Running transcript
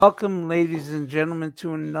Welcome, ladies and gentlemen,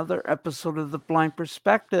 to another episode of The Blind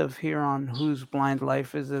Perspective here on Whose Blind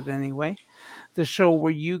Life Is It Anyway? The show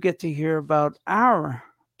where you get to hear about our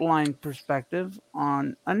blind perspective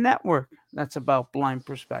on a network that's about blind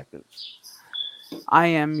perspectives. I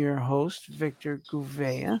am your host, Victor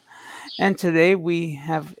Gouveia, and today we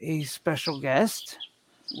have a special guest,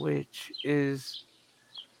 which is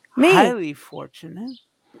Me. highly fortunate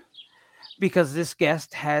because this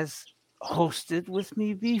guest has hosted with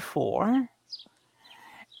me before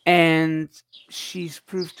and she's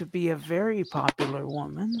proved to be a very popular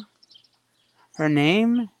woman. Her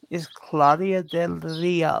name is Claudia del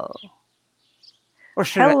Real. Or I'm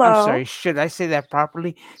sorry, Hello, should I say that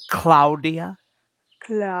properly? Claudia.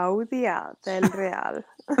 Claudia del Real.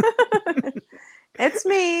 It's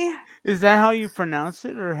me. Is that how you pronounce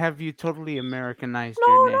it, or have you totally Americanized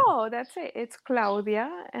your No, name? no, that's it. It's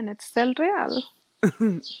Claudia and it's del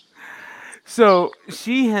Real. So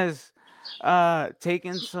she has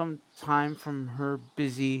taken some time from her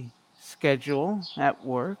busy schedule at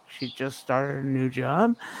work. She just started a new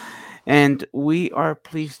job, and we are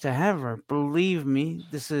pleased to have her. Believe me,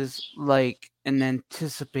 this is like an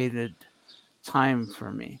anticipated time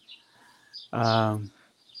for me. Um,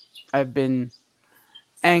 I've been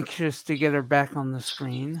anxious to get her back on the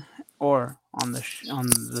screen or on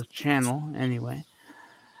the channel anyway.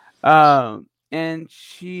 And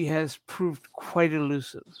she has proved quite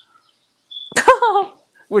elusive,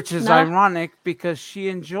 which is not ironic because she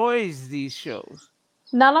enjoys these shows.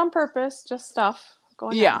 not on purpose, just stuff. Go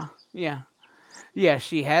ahead. Yeah, yeah, yeah.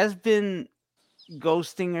 She has been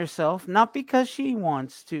ghosting herself, not because she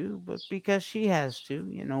wants to, but because she has to.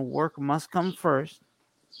 Work must come first.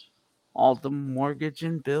 All the mortgage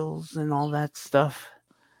and bills and all that stuff.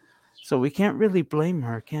 So we can't really blame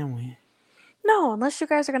her, can we? No, unless you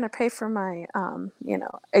guys are gonna pay for my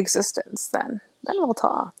existence, then we'll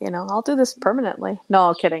talk. I'll do this permanently.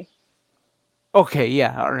 No, kidding. Okay,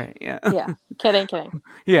 yeah, all right, yeah. Yeah, kidding, kidding.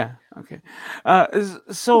 Yeah, okay.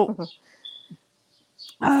 So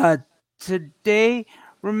uh today,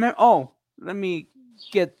 remember, let me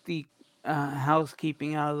get the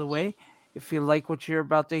housekeeping out of the way. If you like what you're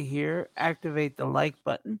about to hear, activate the like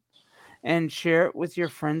button and share it with your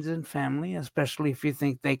friends and family, especially if you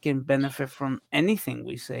think they can benefit from anything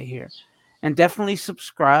we say here. And definitely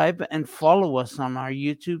subscribe and follow us on our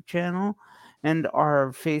YouTube channel and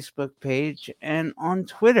our Facebook page and on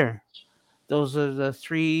Twitter. Those are the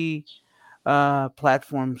three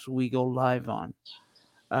platforms we go live on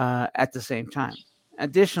at the same time.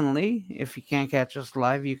 Additionally, if you can't catch us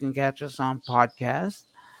live, you can catch us on podcast.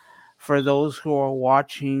 For those who are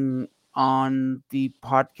watching on the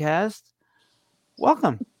podcast,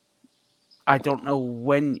 welcome. I don't know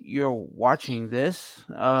when you're watching this,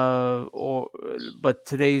 but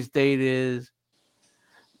today's date is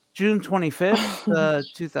June 25th,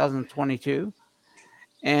 2022.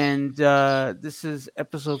 And this is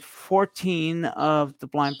episode 14 of The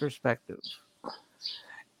Blind Perspective.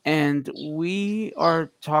 And we are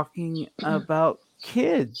talking about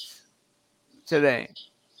kids today.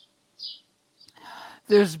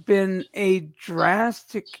 There's been a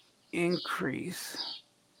drastic increase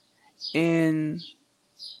in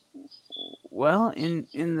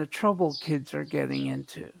in the trouble kids are getting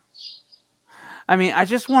into. I mean, I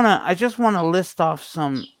just want to list off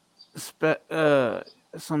some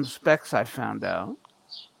specs I found out.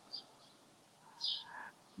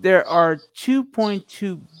 There are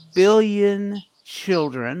 2.2 billion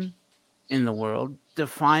children in the world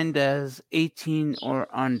defined as 18 or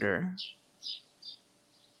under.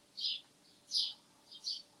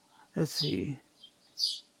 Let's see.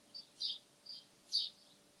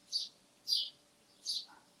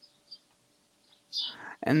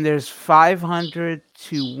 And there's 500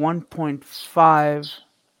 to 1.5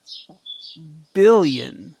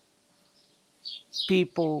 billion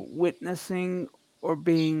people witnessing or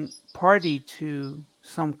being party to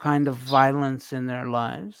some kind of violence in their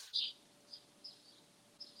lives.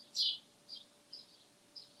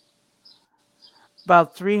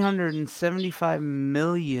 About 375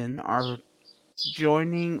 million are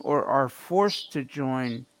joining or are forced to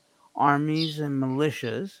join armies and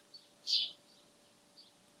militias.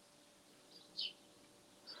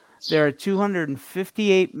 There are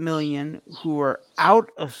 258 million who are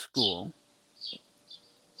out of school,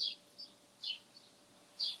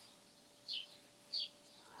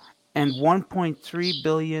 and 1.3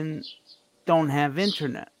 billion don't have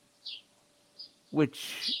internet,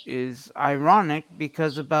 which is ironic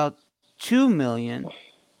because about 2 million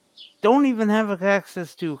don't even have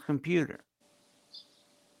access to a computer.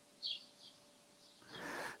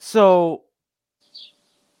 So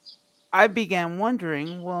I began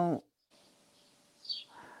wondering, well,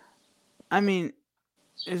 I mean,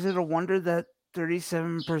 is it a wonder that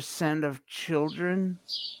 37% of children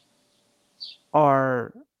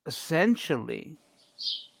are essentially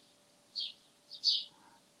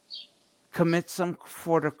commit some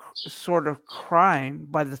sort of crime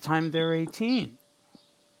by the time they're 18?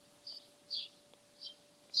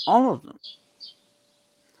 All of them.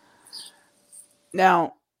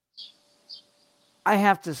 Now, I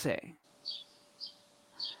have to say,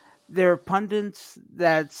 there are pundits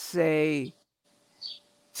that say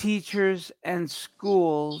teachers and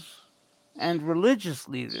schools and religious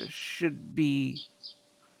leaders should be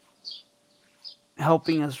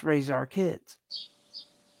helping us raise our kids.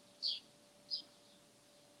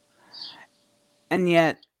 And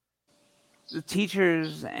yet, the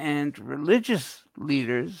teachers and religious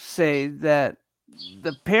leaders say that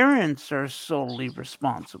the parents are solely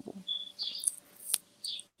responsible.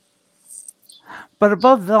 But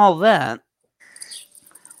above all that,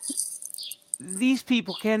 these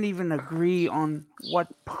people can't even agree on what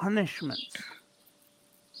punishments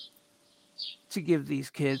to give these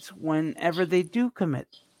kids whenever they do commit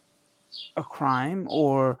a crime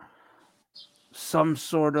or some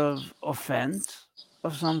sort of offense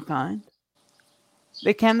of some kind.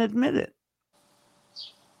 They can't admit it.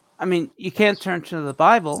 I mean, you can't turn to the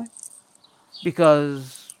Bible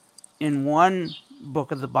because in one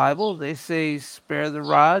book of the Bible, they say, spare the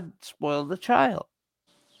rod, spoil the child.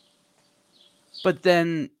 But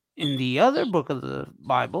then in the other book of the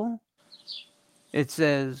Bible, it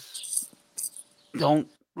says, don't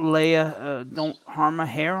don't harm a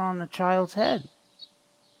hair on a child's head.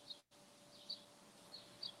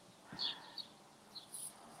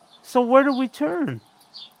 So where do we turn?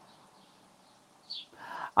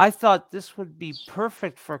 I thought this would be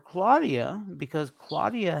perfect for Claudia because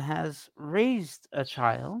Claudia has raised a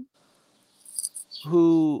child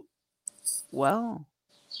who, well,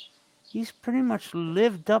 he's pretty much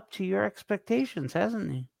lived up to your expectations,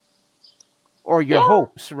 hasn't he? Or your Yeah,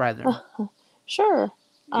 hopes, rather. sure.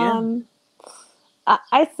 Yeah.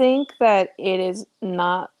 I think that it is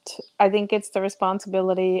not, I think it's the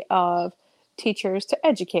responsibility of teachers to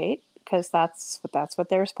educate because that's what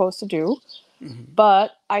they're supposed to do. Hmm.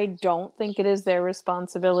 But I don't think it is their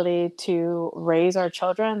responsibility to raise our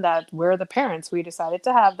children, that we're the parents. We decided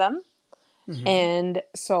to have them. Hmm. And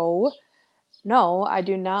so, no, I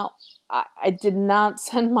do not. I did not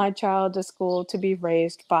send my child to school to be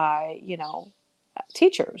raised by,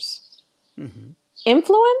 teachers. Hmm.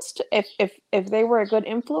 Influenced, if they were a good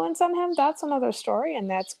influence on him, that's another story, and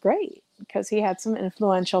that's great because he had some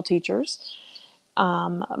influential teachers.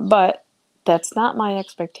 But that's not my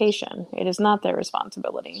expectation. It is not their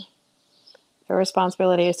responsibility. Their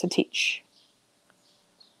responsibility is to teach.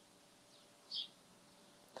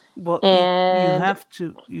 Well, And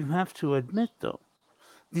you have to admit though,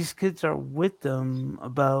 these kids are with them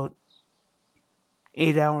about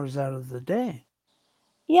 8 hours out of the day.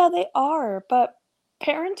 yeah, they are, but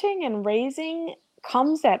parenting and raising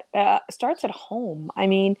comes at starts at home. I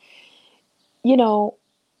mean, you know,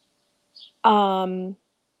 um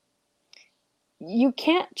you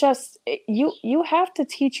can't just you have to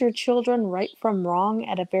teach your children right from wrong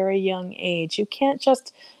at a very young age. You can't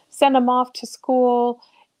just send them off to school,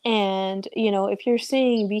 and if you're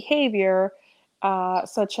seeing behavior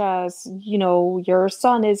such as your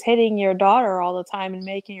son is hitting your daughter all the time and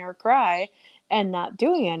making her cry and not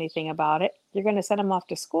doing anything about it, you're going to send them off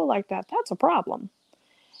to school like that. That's a problem,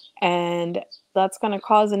 and that's going to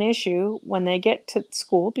cause an issue when they get to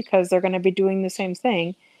school because they're going to be doing the same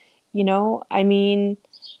thing. I mean,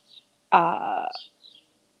 uh,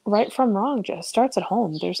 right from wrong just starts at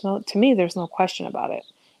home. To me, there's no question about it.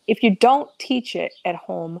 If you don't teach it at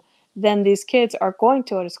home, then these kids are going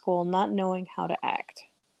to go to school not knowing how to act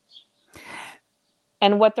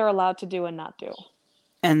and what they're allowed to do and not do.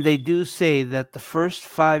 And they do say that the first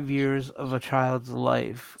 5 years of a child's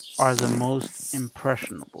life are the most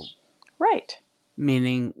impressionable, Right.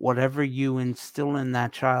 meaning whatever you instill in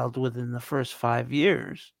that child within the first 5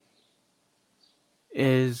 years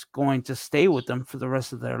is going to stay with them for the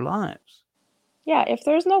rest of their lives. Yeah, if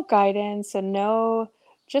there's no guidance and no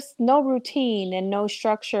routine and no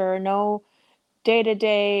structure, no day to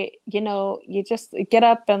day, you just get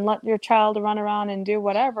up and let your child run around and do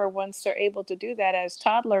whatever once they're able to do that as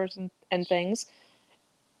toddlers and things,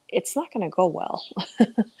 it's not going to go well.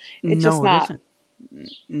 It's just No, it not. isn't.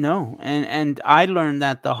 No, and I learned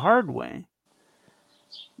that the hard way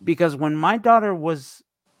because when my daughter was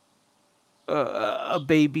a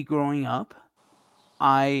baby growing up,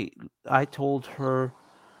 I I told her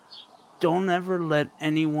don't ever let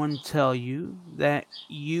anyone tell you that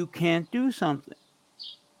you can't do something,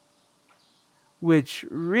 which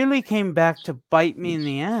really came back to bite me in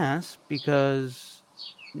the ass because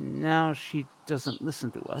now she doesn't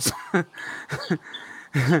listen to us.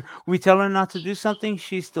 We tell her not to do something,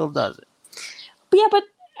 she still does it. But yeah, but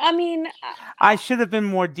I mean, I should have been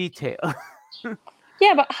more detailed.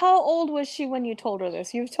 yeah, but how old was she when you told her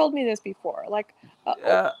this? You've told me this before. Like,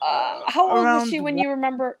 uh, how old was around she when one, you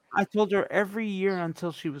remember? I told her every year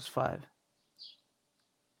until she was 5.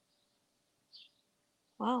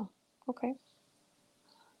 Wow. Okay.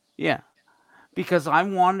 Yeah, because I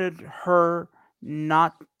wanted her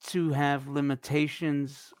not to have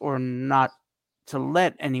limitations or not to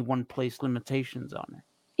let anyone place limitations on her.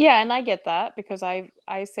 Yeah, and I get that because I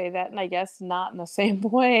say that, and I guess not in the same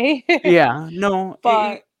way. Yeah, no,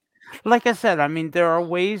 But like I said, I mean, there are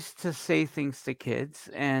ways to say things to kids,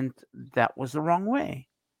 and that was the wrong way.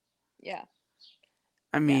 yeah,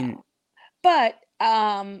 I yeah. mean, But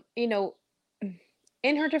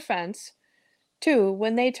in her defense, too,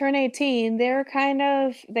 when they turn 18,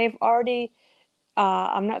 they've already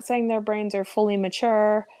I'm not saying their brains are fully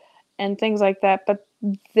mature and things like that, but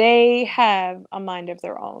they have a mind of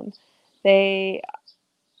their own. They,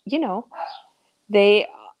 you know, they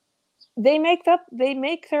they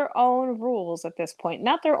make their own rules at this point.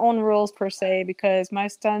 Not their own rules per se, because my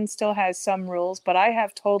son still has some rules, but I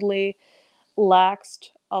have totally laxed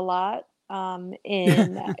a lot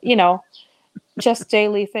in just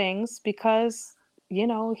daily things because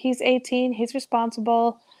he's 18, he's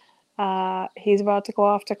responsible, he's about to go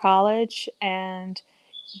off to college, and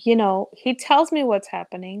he tells me what's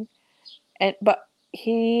happening, but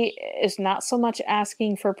he is not so much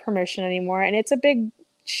asking for permission anymore, and it's a big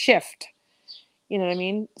shift. You know what I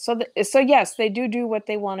mean? So yes, they do what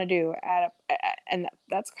they want to do and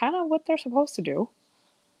that's kind of what they're supposed to do.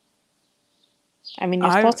 I mean,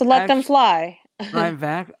 you're supposed I've to let them actually, fly.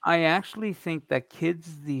 I actually think that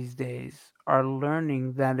kids these days are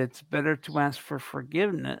learning that it's better to ask for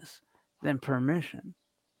forgiveness than permission.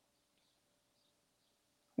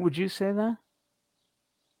 Would you say that?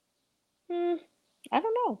 Hmm, I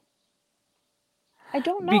don't know. I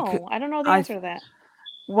don't Because know. I don't know the I, answer to that.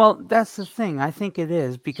 well, that's the thing. I think it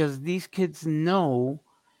is because these kids know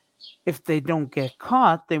if they don't get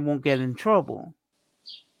caught, they won't get in trouble.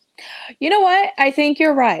 You know what? I think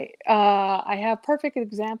you're right. I have perfect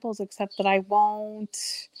examples, except that I won't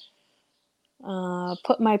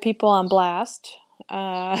put my people on blast.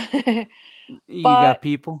 Uh, You got but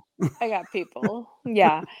people. I got people.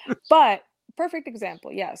 Yeah. But perfect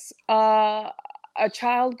example, yes. A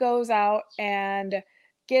child goes out and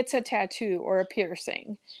gets a tattoo or a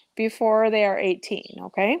piercing before they are 18,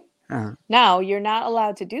 okay? Uh, Now, you're not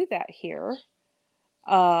allowed to do that here,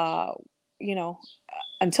 uh, you know,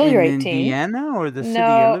 until you're in 18. Indiana or the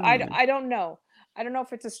city you're No, living in? I don't know. I don't know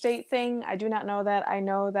if it's a state thing. I do not know that. I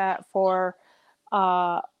know that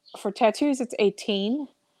uh, for tattoos, it's 18,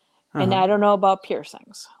 and Uh-huh. I don't know about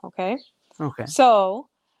piercings, okay? Okay. So,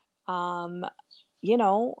 um, you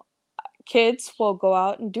know, kids will go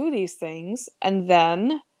out and do these things and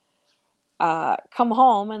then come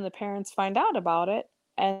home and the parents find out about it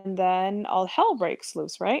and then all hell breaks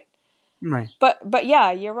loose, right? Right. But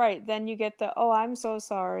yeah, you're right. Then you get the, oh, I'm so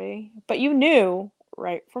sorry. But you knew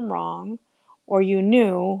right from wrong, or you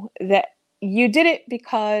knew that you did it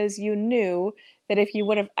because you knew that if you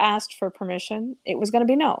would have asked for permission, it was going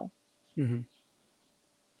to be no. Hmm.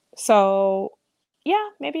 So, yeah,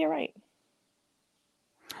 maybe you're right.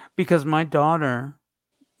 Because my daughter,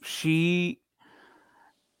 she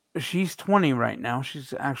she's 20 right now.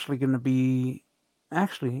 She's actually going to be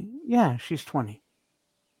actually, yeah, she's 20.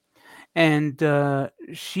 And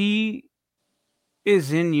she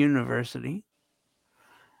is in university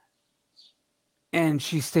and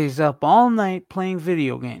she stays up all night playing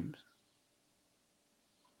video games.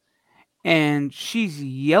 And she's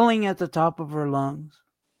yelling at the top of her lungs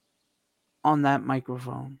on that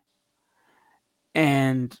microphone.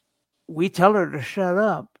 And we tell her to shut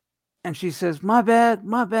up. And she says, "My bad,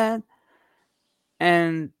 my bad."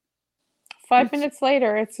 And 5 it's minutes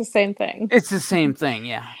later, it's the same thing. it's the same thing,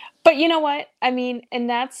 yeah. But you know what? I mean, and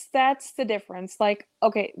that's the difference. Like,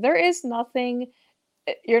 okay, there is nothing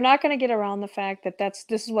you're not going to get around the fact that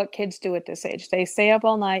this is what kids do at this age. They stay up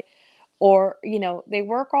all night, or they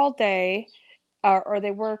work all day, or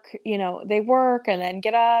they work and then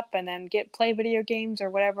get up and then get play video games or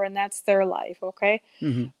whatever, and that's their life, okay?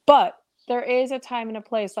 Mhm. But there is a time and a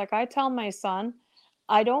place. Like I tell my son,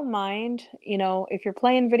 I don't mind, if you're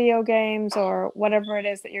playing video games or whatever it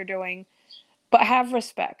is that you're doing, but have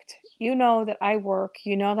respect. You know that I work,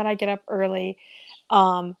 you know that I get up early.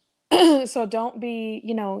 Um, So don't be,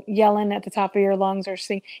 yelling at the top of your lungs or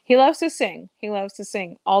sing. He loves to sing. He loves to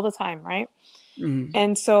sing all the time, right? Mhm.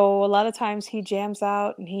 And so a lot of times he jams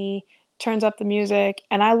out and he turns up the music,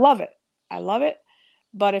 and I love it. I love it.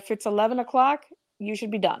 But if it's 11 o'clock, you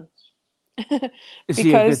should be done. Is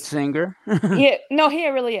he a good Because singer? no, he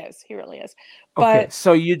really is. He really is. Okay, But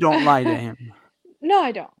so you don't lie to him. no,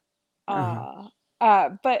 I don't.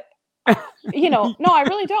 Uh-huh. But no, I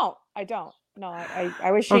really don't. I don't. No,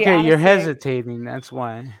 I wish he Okay, you're honestly. hesitating, that's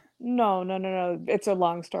why. No, no, no, no. It's a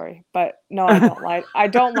long story, but no, I don't lie. I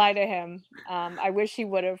don't lie to him. I wish he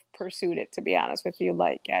would have pursued it, to be honest with you,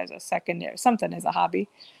 like as a secondary, something as a hobby,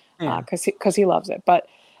 Yeah. because he loves it.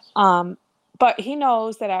 Um, but he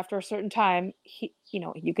knows that after a certain time,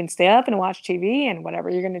 you can stay up and watch TV and whatever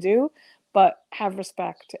you're gonna do, but have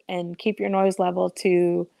respect and keep your noise level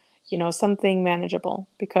to, something manageable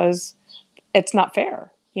because it's not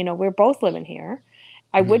fair. We're both living here.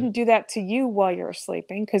 I Mhm. wouldn't do that to you while you're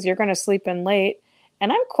sleeping because you're going to sleep in late.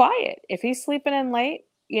 And I'm quiet. If he's sleeping in late,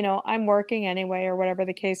 I'm working anyway or whatever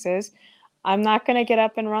the case is. I'm not going to get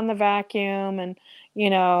up and run the vacuum and,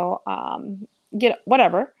 get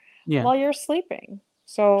whatever Yeah, while you're sleeping.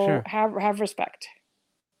 So sure. have respect.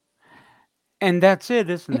 And that's it,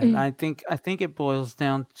 isn't it? I think it boils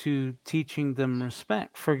down to teaching them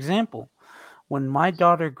respect. For example, when my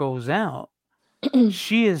daughter goes out,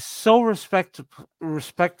 she is so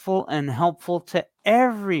respectful and helpful to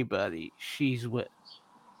everybody she's with.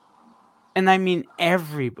 And I mean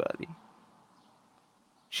everybody.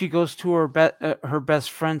 She goes to her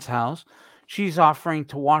best friend's house. She's offering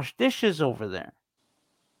to wash dishes over there.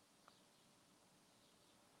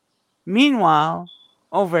 Meanwhile,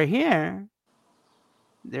 over here,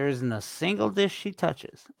 there isn't a single dish she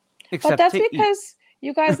touches But except that's to eat. because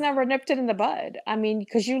you guys never nipped it in the bud. I mean,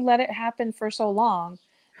 because you let it happen for so long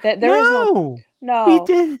that there is no. No, we No,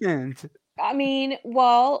 didn't. I mean,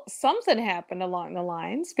 well, something happened along the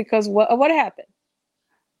lines because what happened?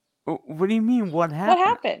 What do you mean? What What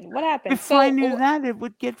happened? happened? What happened? If I So, knew that, it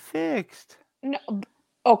would get fixed. no,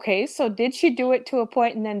 okay, so did she do it to a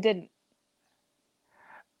point and then didn't?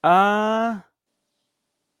 Uh,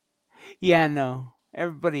 yeah, no.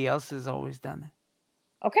 Everybody else has always done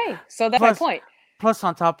it. Okay, so that's my Plus, point. plus,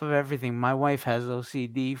 on top of everything, my wife has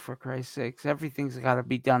OCD. For Christ's sakes, everything's got to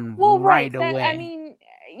be done Well, right. right That I away. mean,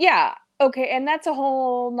 yeah. Okay, and that's a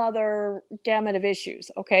whole nother gamut of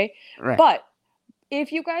issues. Okay, Right. but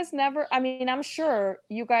if you guys never, I mean, I'm sure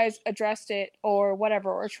you guys addressed it or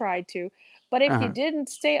whatever or tried to, but if Uh you huh. didn't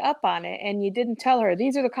stay up on it and you didn't tell her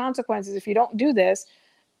these are the consequences if you don't do this,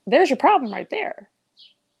 there's your problem right there.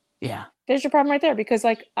 Yeah. There's your problem right there because,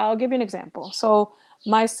 like, I'll give you an example. So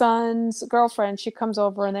my son's girlfriend, she comes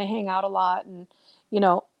over and they hang out a lot, and you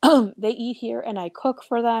know they eat here and I cook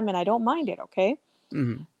for them and I don't mind it. Okay,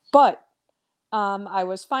 Hmm. but I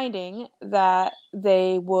was finding that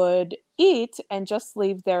they would eat and just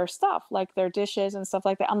leave their stuff, like their dishes and stuff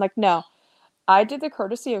like that. I'm like, no, I did the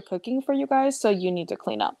courtesy of cooking for you guys, so you need to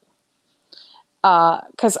clean up.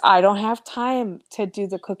 Because I don't have time to do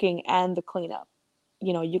the cooking and the cleanup.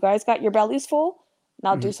 You guys got your bellies full.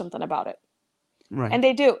 Now do Hmm. something about it. Right. And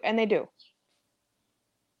they do, and they do.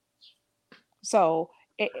 So,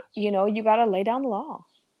 you got to lay down the law.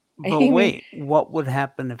 I But mean, wait, what would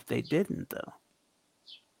happen if they didn't, though?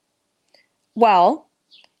 well,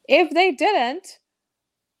 if they didn't,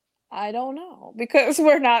 I don't know because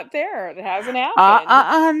we're not there. It hasn't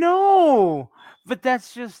happened. No. But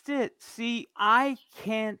that's just it. See, I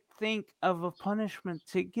can't think of a punishment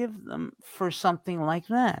to give them for something like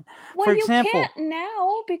that. Well, For you example, can't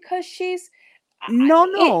now because she's. no,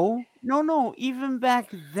 It. no, no, no. Even back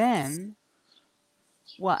then,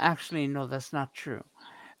 well, actually, no, that's not true.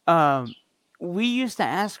 Um, we used to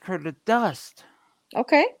ask her to dust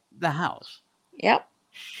Okay. the house. Yep.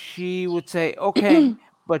 She would say, okay,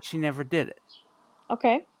 but she never did it.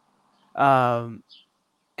 Okay. Um,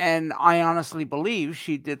 and I honestly believe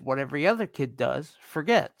she did what every other kid does,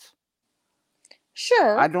 forgets.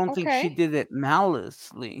 I Sure. don't think she Okay. did it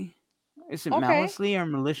maliciously. Is it Okay. maliciously or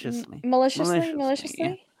maliciously? Maliciously. Maliciously, yeah.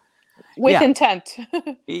 Maliciously. With Yeah. intent.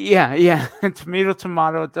 Yeah, yeah. Tomato,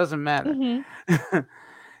 tomato, it doesn't matter. Hmm.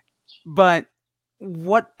 But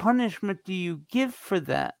what punishment do you give for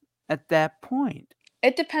that at that point?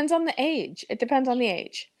 It depends on the age. It depends on the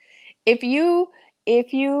age. If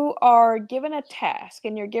you are given a task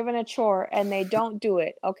and you're given a chore and they don't do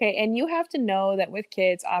it, okay, and you have to know that with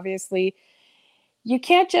kids, obviously, you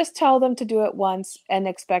can't just tell them to do it once and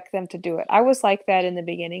expect them to do it. I was like that in the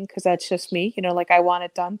beginning because that's just me, like I want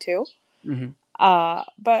it done too. Hmm.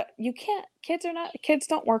 But you can't. Kids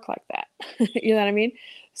don't work like that. You know what I mean?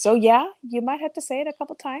 So yeah, you might have to say it a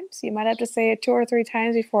couple times. You might have to say it 2 or 3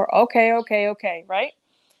 times before, okay, okay, okay, right?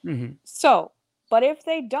 Hmm. So, but if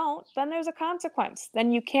they don't, then there's a consequence.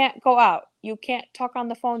 Then you can't go out. You can't talk on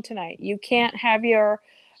the phone tonight. You can't have your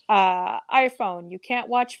iPhone. You can't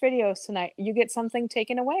watch videos tonight. You get something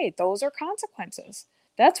taken away. Those are consequences.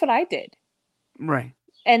 That's what I did. Right.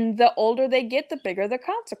 And the older they get, the bigger the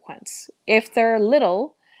consequence. If they're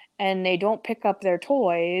little and they don't pick up their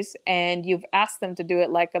toys and you've asked them to do it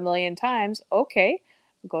like a million times, okay,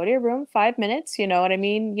 go to your room 5 minutes. You know what I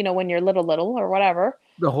mean? You know, when you're little or whatever.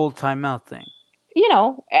 The whole timeout thing. You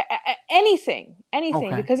know, anything.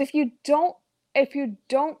 Okay. Because if you don't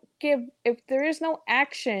give, if there is no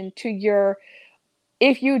action to your,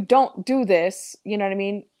 if you don't do this, you know what I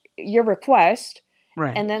mean, your request,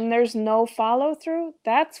 Right. and then there's no follow through,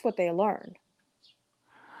 that's what they learn.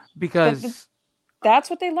 The, Because that's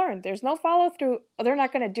what they learn. There's no follow through. They're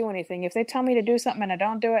not going to do anything. If they tell me to do something and I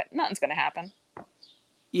don't do it, nothing's going to happen.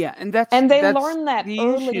 yeah, and that's And they that's learn that the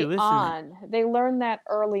early issue, isn't it? on. They learn that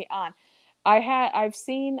early on. I've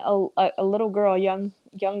seen a little girl, young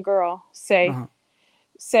girl, Uh-huh.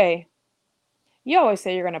 say, you always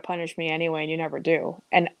say you're going to punish me anyway, and you never do.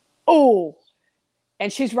 And oh,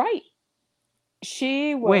 and she's right.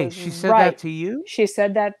 She Wait, was she said that right. to you? She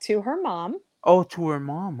said that to her mom. Oh, to her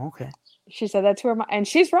mom. Okay. She said that to her mom, and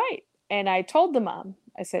she's right. And I told the mom,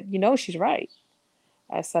 I said, you know, she's right.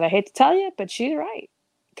 I said, I hate to tell you, but she's right.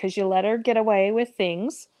 Because you let her get away with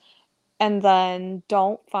things and then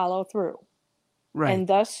don't follow through. Right. And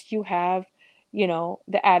thus you have,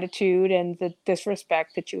 the attitude and the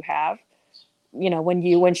disrespect that you have,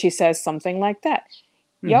 when she says something like that.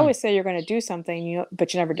 You Hmm. always say you're going to do something,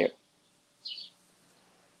 but you never do.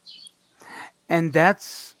 And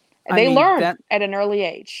that's, And I they mean, learn at an early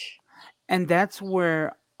age. that's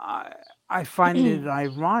where I find it We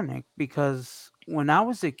ironic because when I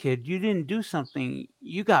was a kid, you didn't do something,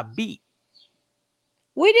 you got beat.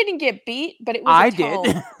 didn't get beat, but it was a I did.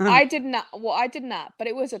 tone. I did not. Well, I did not, but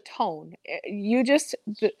it was a tone.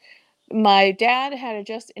 My dad had to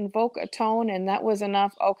just invoke a tone, and that was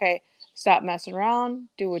enough. Okay, stop messing around,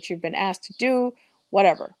 do what you've been asked to do,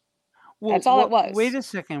 whatever. Well, That's all it what? Wait was. a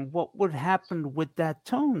second. What would happen with that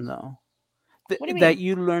tone, though? What do you That mean?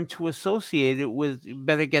 you learn to associate it with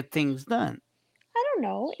better get things done. I don't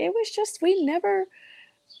know. It was just, we never,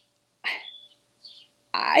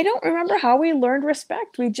 I don't remember how we learned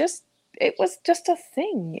respect. It was just a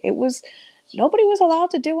thing. Nobody was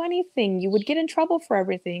allowed to do anything. You would get in trouble for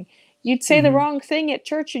everything. You'd say the Hmm. wrong thing at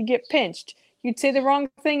church, you'd get pinched. You'd say the wrong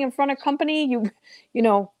thing in front of company, you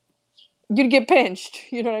know, you'd get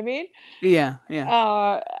pinched. You know what I mean? Yeah, yeah.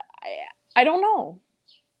 I, I don't know.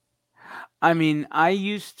 I mean, I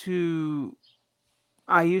used to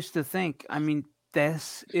think, I mean,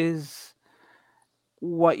 this is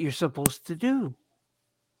what you're supposed to do.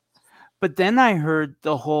 But then I heard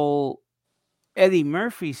the whole Eddie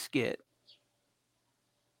Murphy skit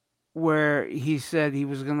where he said he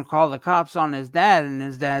was going to call the cops on his dad, and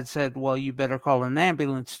his dad said, "Well, you better call an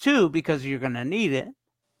ambulance too because you're going to need it."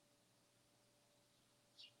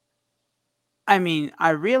 I mean,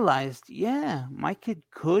 I realized, yeah, my kid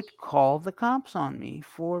could call the cops on me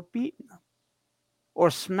for beating her or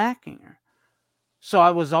smacking her. So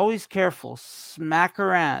I was always careful. Smack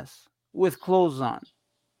her ass with clothes on.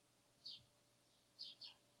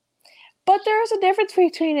 But there's a difference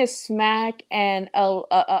between a smack and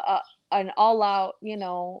an all out,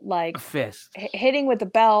 A like fist. hitting with a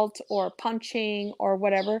belt or punching or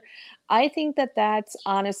whatever. I think that that's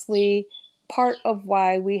honestly part of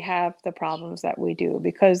why we have the problems that we do,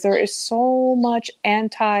 because there is so much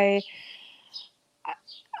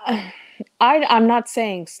I'm not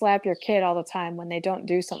saying slap your kid all the time when they don't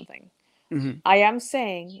do something. Hmm. I am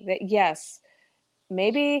saying that yes,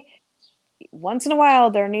 maybe once in a while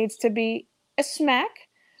there needs to be a smack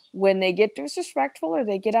when they get disrespectful or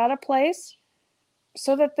they get out of place,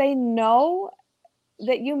 so that they know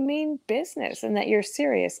that you mean business and that you're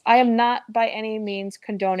serious. I am not by any means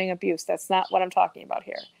condoning abuse. That's not what I'm talking about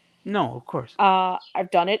here. No, of course. I've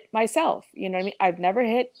done it myself. You know what I mean? I've never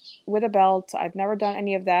hit with a belt. I've never done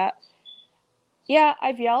any of that. Yeah,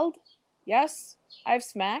 I've yelled. Yes, I've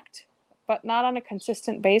smacked, but not on a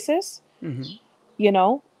consistent basis, Hmm. you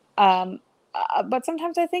know? Um, but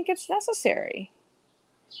sometimes I think it's necessary.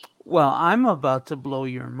 Well, I'm about to blow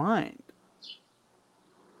your mind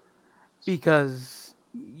because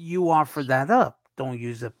you offer that up. Don't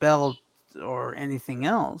use a belt or anything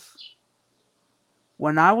else.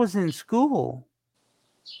 When I was in school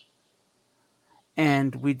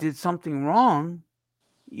and we did something wrong,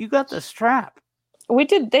 you got the strap. They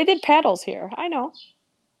did paddles here. I know.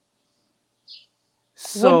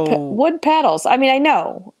 So wood paddles. I mean, I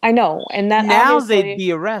know, and that now they'd obviously,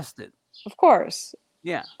 be arrested. of course,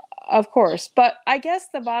 Yeah. of course. But I guess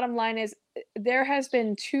the bottom line is there has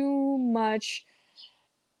been too much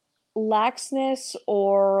laxness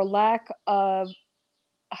or lack of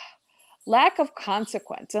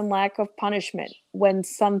consequence and lack of punishment when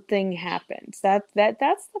something happens. That's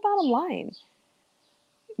the bottom line.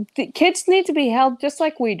 The kids need to be held just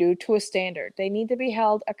like we do to a standard. They need to be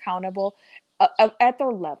held accountable at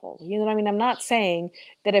their level. You know what I mean? I'm not saying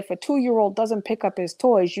that if a 2-year-old doesn't pick up his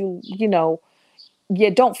toys, you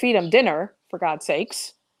don't feed him dinner for God's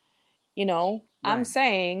sakes. I'm Right.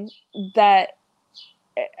 saying that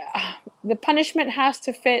the punishment has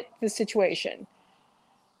to fit the situation,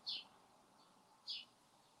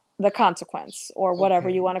 the consequence, or whatever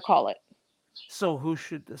you Okay. want to call it. So who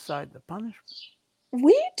should decide the punishment?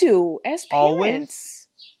 We do as Always? parents.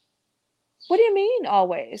 What do you mean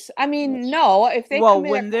always? I mean, no, if they Well,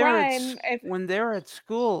 commit a crime, if when they're at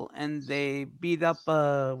school and they beat up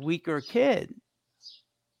a weaker kid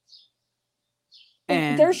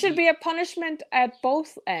there and should be a punishment at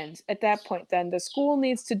both ends at that point, then the school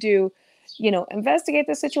needs to do, investigate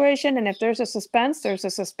the situation, and if there's a suspense, there's a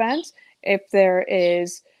suspense. If there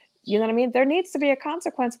is, you know what I mean, there needs to be a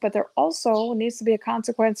consequence, but there also needs to be a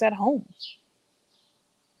consequence at home.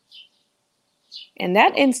 In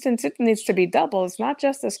that instance, it needs to be double. It's not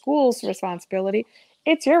just the school's responsibility,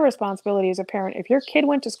 it's your responsibility as a parent. If your kid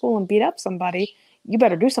went to school and beat up somebody, you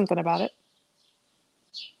better do something about it.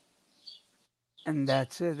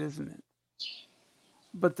 that's it, isn't it?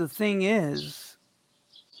 But the thing is,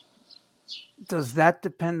 does that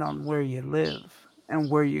depend on where you live and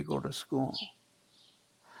where you go to school?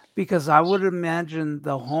 Because I would imagine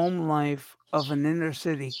the home life of an inner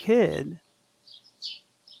city kid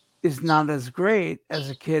is not as great as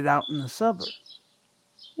a kid out in the suburbs.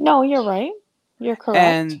 No, you're right. You're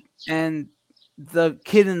correct. And the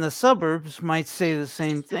kid in the suburbs might say the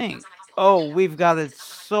same thing. Oh, we've got it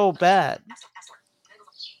so bad.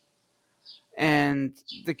 And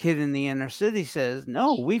the kid in the inner city says,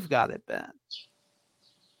 no, we've got it bad.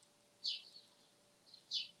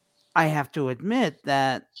 I have to admit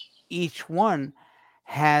that each one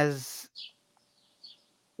has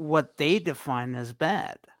what they define as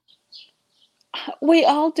bad. We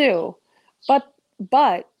all do.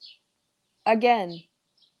 But again,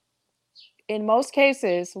 in most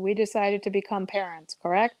cases, we decided to become parents,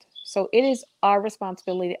 correct? So it is our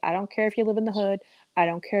responsibility. I don't care if you live in the hood. I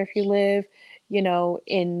don't care if you live,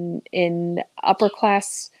 in upper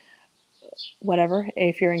class, whatever,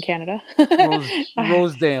 if you're in Canada.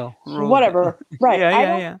 Rosedale. Whatever. Right. Yeah, I yeah,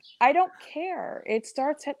 don't yeah. I don't care. It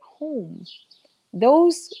starts at home.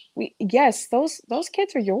 Those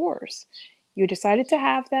kids are yours. You decided to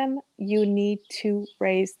have them. You need to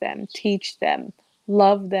raise them, teach them,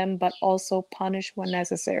 love them, but also punish when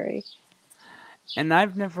necessary. And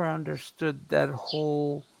I've never understood that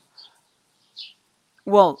whole.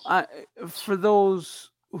 Well, for those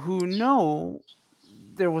who know,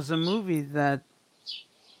 there was a movie that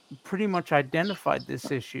pretty much identified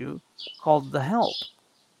this issue called The Help,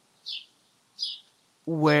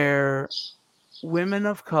 where women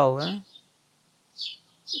of color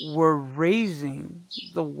were raising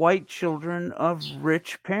the white children of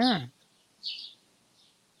rich parents.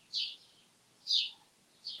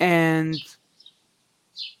 And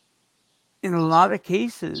in a lot of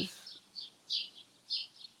cases,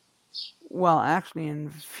 well, actually, in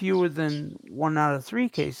fewer than 1 out of 3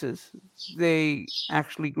 cases, they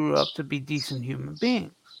actually grew up to be decent human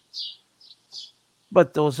beings.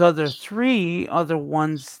 But those other 3 are the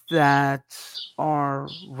ones that are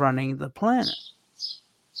running the planet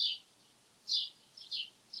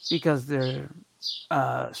because they're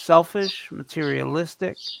selfish,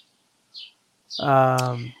 materialistic,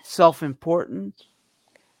 self important.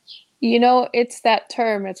 It's that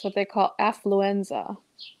term, it's what they call affluenza.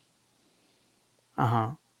 Uh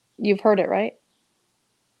huh. You've heard it, right?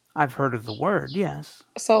 I've heard of the word, yes.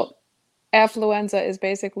 So, affluenza is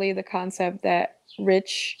basically the concept that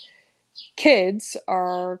rich kids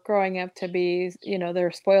are growing up to be,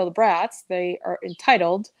 they're spoiled brats. They are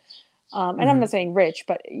entitled. And I'm Hmm. not saying rich,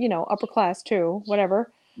 but, upper class too,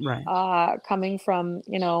 whatever. Right. Coming from,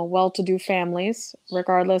 well-to-do families,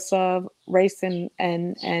 regardless of race and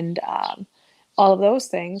all of those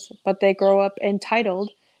things. But they grow up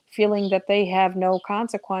entitled, feeling that they have no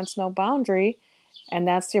consequence, no boundary, and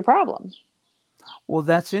that's your problem. Well,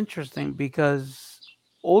 that's interesting because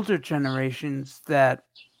older generations that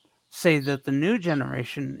say that the new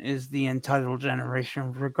generation is the entitled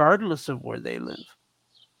generation, regardless of where they live.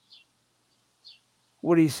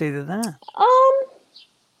 What do you say to that? Um,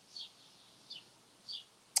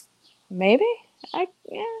 Maybe.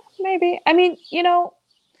 Yeah, maybe. I mean,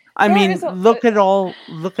 I there mean, is a look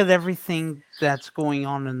at everything that's going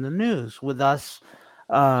on in the news with us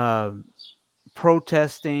uh,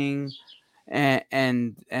 protesting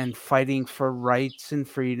and fighting for rights and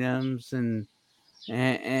freedoms and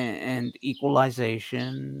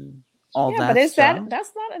equalization, all yeah, but that is that stuff.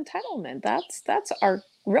 that's not entitlement. That's our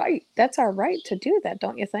right. That's our right to do that,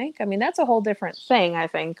 don't you think? I mean, that's a whole different thing, I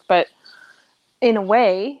think, but in a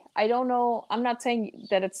way, I don't know. I'm not saying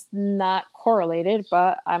that it's not correlated,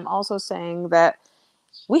 but I'm also saying that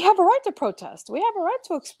we have a right to protest. We have a right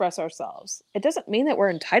to express ourselves. It doesn't mean that we're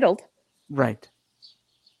entitled. Right.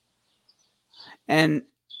 And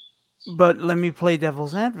but let me play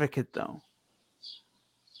devil's advocate though.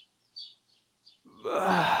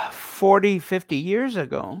 40, 50 years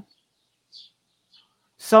ago,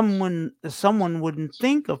 someone wouldn't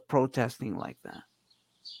think of protesting like that.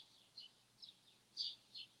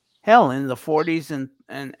 Hell, in the 40s and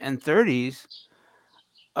 30s,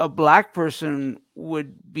 a black person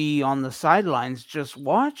would be on the sidelines just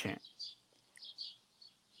watching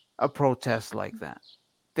a protest like that.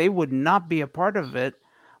 They would not be a part of it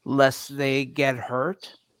lest they get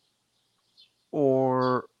hurt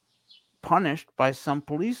or punished by some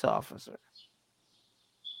police officer.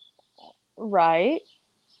 Right.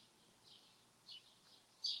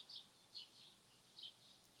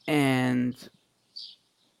 And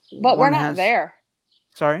But we're one not has, there.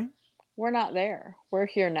 sorry? We're not there. We're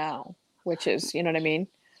here now, which is, you know what I mean?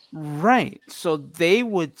 Right. So they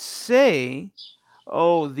would say,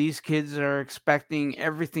 oh, these kids are expecting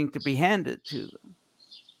everything to be handed to them.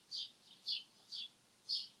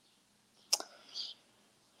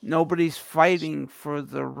 Nobody's fighting for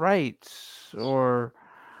the rights, or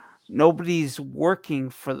nobody's working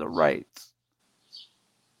for the rights.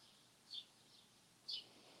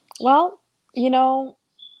 Well, you know,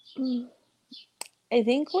 mm, I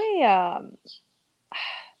think you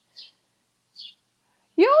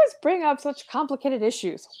always bring up such complicated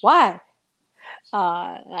issues. Why?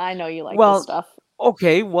 I know you like this Well, stuff.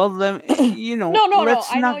 okay, well then, No, no, no.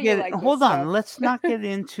 let's I know not you get it. like this Hold stuff. on, let's not get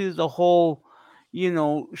into the whole,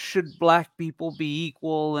 should black people be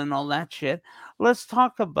equal and all that shit. Let's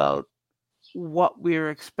talk about what we're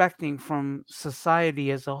expecting from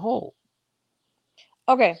society as a whole.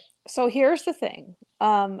 Okay, so here's the thing.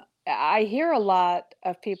 I hear a lot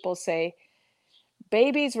of people say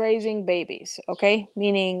babies raising babies, okay?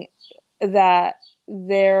 Meaning that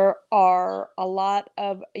there are a lot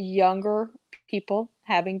of younger people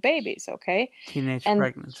having babies, okay? Teenage And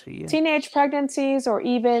pregnancy, yeah. teenage pregnancies, or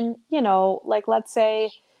even, like let's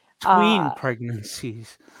say, Tween uh,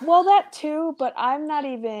 pregnancies. well, that too, but I'm not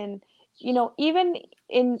even, even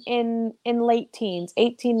in late teens,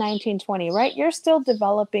 18, 19, 20, right? You're still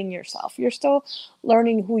developing yourself. You're still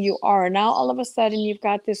learning who you are. Now all of a sudden you've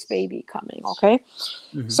got this baby coming, okay?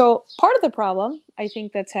 Hmm. So part of the problem I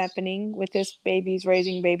think that's happening with this babies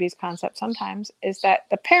raising babies concept sometimes is that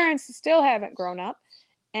the parents still haven't grown up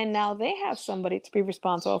and now they have somebody to be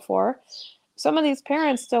responsible for. Some of these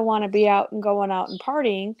parents still want to be out and going out and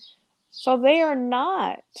partying, so they are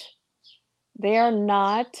not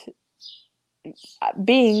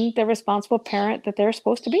being the responsible parent that they're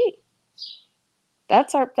supposed to be.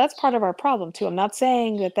 That's part of our problem too. I'm not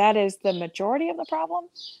saying that that is the majority of the problem,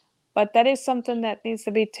 but that is something that needs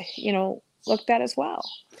to be looked at as well.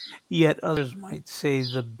 Yet others might say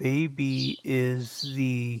the baby is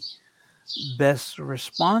the best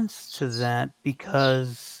response to that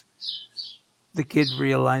because the kid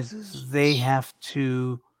realizes they have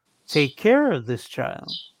to take care of this child.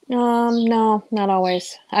 No, not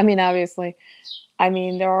always. I mean, obviously, I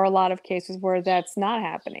mean, there are a lot of cases where that's not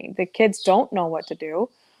happening. The kids don't know what to do.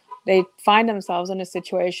 They find themselves in a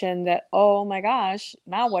situation that, oh my gosh,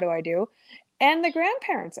 now what do I do? And the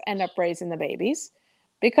grandparents end up raising the babies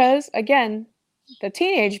because, again, the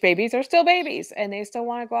teenage babies are still babies and they still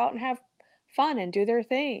want to go out and have fun and do their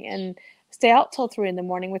thing and stay out till 3 in the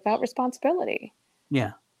morning without responsibility.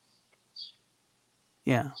 Yeah,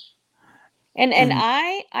 yeah. And And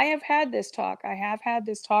I have had this talk. I have had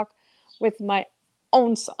this talk with my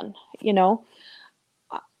own son, you know.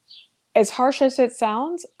 As harsh as it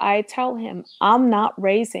sounds, I tell him I'm not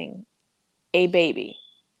raising a baby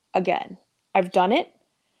again. I've done it.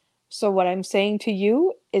 So what I'm saying to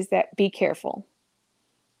you is that be careful.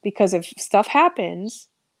 Because if stuff happens,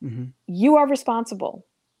 mhm. you are responsible.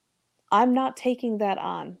 I'm not taking that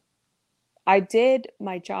on. I did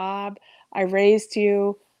my job. I raised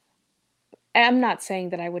you. I'm not saying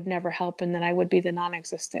that I would never help and that I would be the non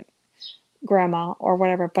existent grandma or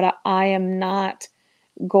whatever, but I am not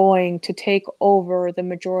going to take over the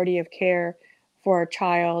majority of care for a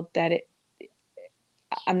child that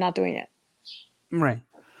I'm not doing it. Right.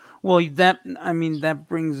 Well, that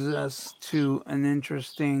brings us to an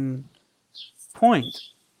interesting point: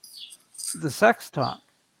 the sex talk.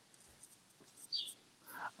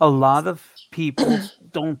 A lot of people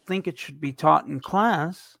don't think it should be taught in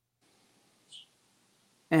class,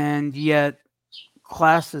 and yet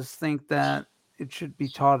classes think that it should be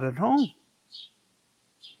taught at home.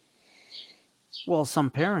 Well, some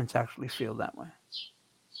parents actually feel that way.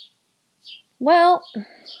 Well,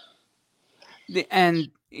 And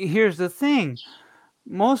here's the thing: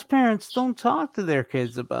 most parents don't talk to their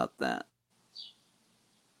kids about that.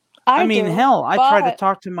 I I mean, do, hell, I tried to but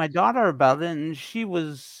talk to my daughter about it, and she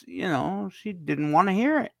didn't want to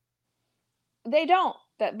hear it. they don't.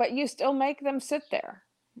 But you still make them sit there.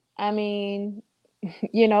 I mean,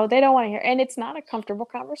 they don't want to hear, and it's not a comfortable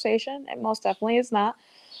conversation. It most definitely is not.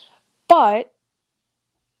 But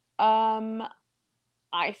um,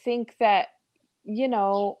 I think that you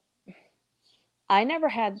know, I never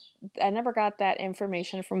had, I never got that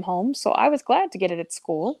information from home, so I was glad to get it at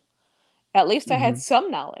school. At least I had Hmm.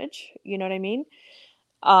 some knowledge. You know what I mean?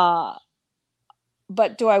 Uh,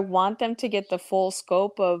 but do I want them to get the full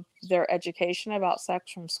scope of their education about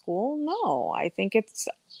sex from school? No, I think it's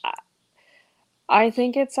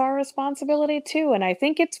our responsibility too, and I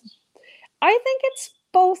think it's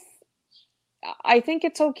both. I think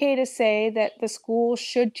it's okay to say that the school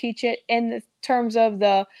should teach it in the terms of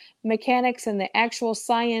the mechanics and the actual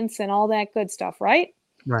science and all that good stuff, right?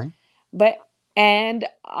 Right. But and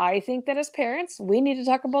I think that as parents, we need to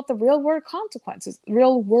talk about the real world consequences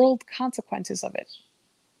of it.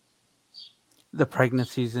 The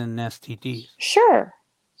pregnancies and STDs. Sure.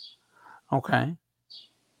 Okay.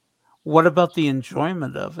 What about the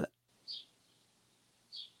enjoyment of it?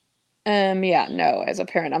 Yeah, no, as a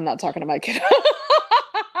parent, I'm not talking to my kid.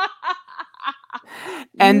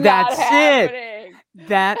 And Not that's it. happening.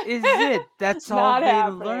 That is it. That's all Not they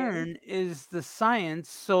happening. learn is the science.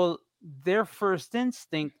 So their first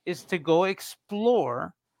instinct is to go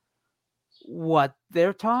explore what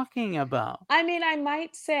they're talking about. I mean, I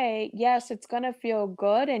might say, yes, it's gonna feel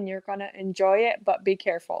good and you're gonna enjoy it, but be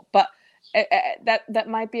careful. But that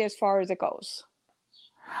might be as far as it goes.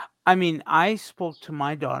 I mean, I spoke to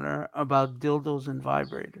my daughter about dildos and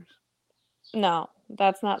vibrators. No,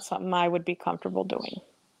 that's not something I would be comfortable doing.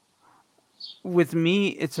 With me,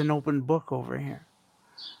 it's an open book over here.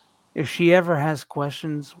 If she ever has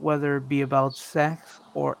questions, whether it be about sex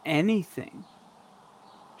or anything,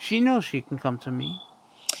 she knows she can come to me.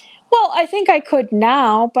 Well, I think I could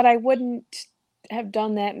now, but I wouldn't have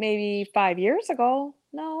done that maybe 5 years ago.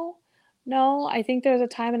 No, no, I think there's a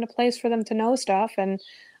time and a place for them to know stuff, and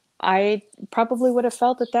I probably would have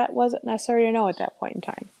felt that that wasn't necessary to know at that point in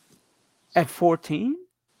time. At 14?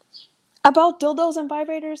 About dildos and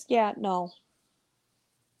vibrators? Yeah, no.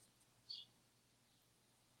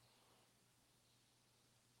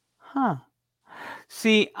 Huh.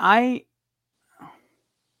 See, I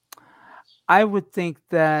would think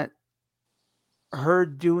that her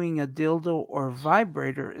doing a dildo or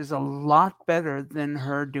vibrator is a lot better than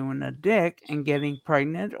her doing a dick and getting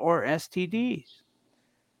pregnant or STDs.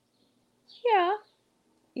 Yeah,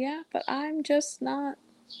 yeah, but I'm just not.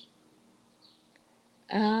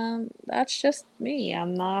 That's just me.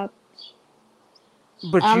 But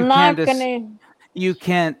I'm not gonna. you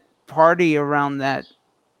can't party around that,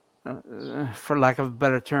 for lack of a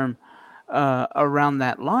better term, around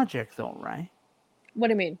that logic, though, right? What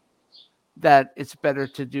do you mean? That it's better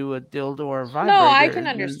to do a dildo or No, I vibrator can than,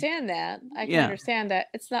 understand that. I can yeah, understand that.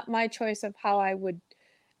 It's not my choice of how I would.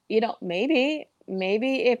 Maybe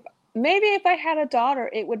if I had a daughter,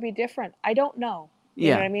 it would be different. I don't know.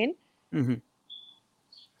 You know what yeah. I mean? Hmm.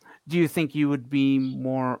 Do you think you would be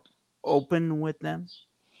more open with them?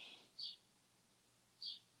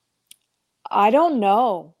 I don't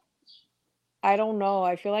know. I don't know.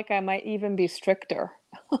 I feel like I might even be stricter.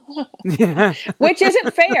 Yeah. Which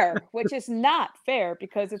isn't fair, which is not fair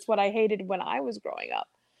because it's what I hated when I was growing up.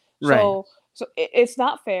 Right. So it's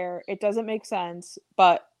not fair. It doesn't make sense,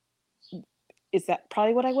 but is that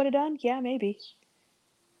probably what I would have done? Yeah, maybe.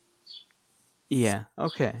 Yeah.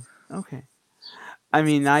 Okay. Okay. I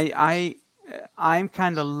mean, I'm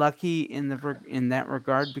kind of lucky in in that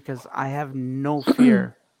regard because I have no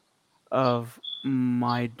fear of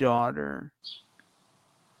my daughter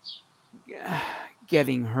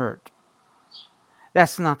getting hurt.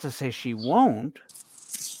 That's not to say she won't,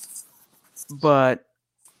 but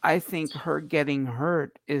I think her getting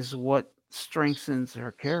hurt is what strengthens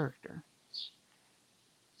her character.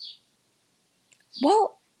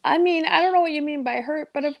 Well, I mean, I don't know what you mean by hurt,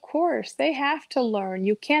 but of course, they have to learn.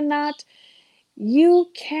 You cannot You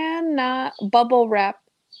cannot bubble wrap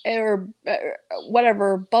or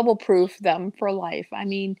whatever, bubble proof them for life. I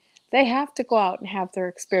mean, they have to go out and have their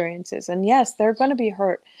experiences. And yes, they're going to be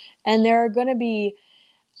hurt. And there are going to be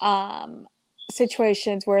um,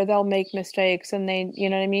 situations where they'll make mistakes and they, you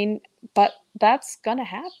know what I mean? But that's going to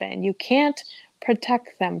happen. You can't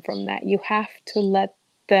protect them from that. You have to let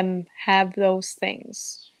them have those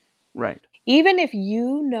things. Right. Even if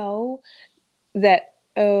you know that,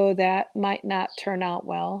 oh, that might not turn out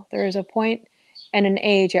well, there is a point and an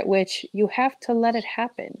age at which you have to let it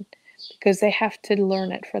happen because they have to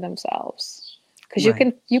learn it for themselves. Because you Right.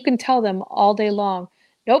 can you can tell them all day long,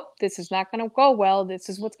 nope, this is not going to go well. This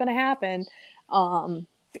is what's going to happen.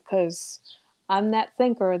 Because I'm that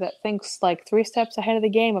thinker that thinks like 3 steps ahead of the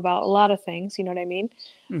game about a lot of things. You know what I mean?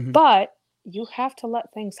 Hmm. But you have to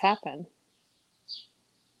let things happen.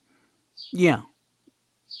 Yeah.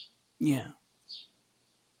 Yeah.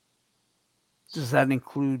 Does that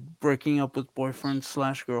include breaking up with boyfriend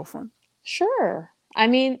slash girlfriend? Sure. I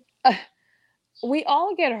mean, we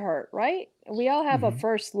all get hurt, right? We all have a Hmm.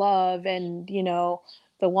 first love and,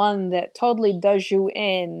 the one that totally does you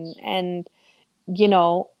in and, you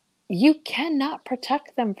know, you cannot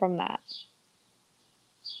protect them from that.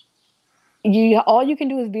 All you can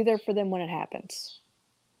do is be there for them when it happens.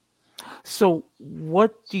 So,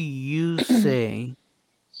 what do you say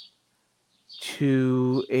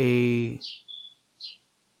to a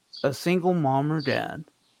single mom or dad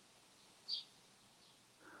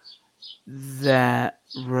that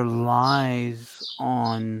relies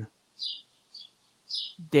on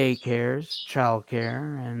daycares,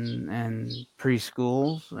 childcare, and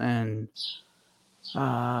preschools and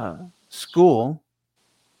school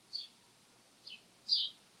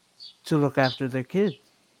to look after their kids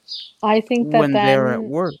I think that when they're at then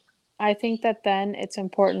work? I think that then it's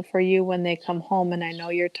important for you when they come home and I know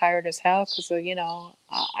you're tired as hell cuz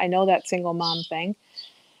I know that single mom thing.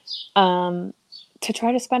 Um, to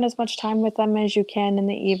try to spend as much time with them as you can in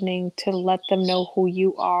the evening to let them know who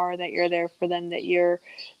you are, that you're there for them, that you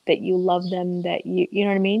love them, that you know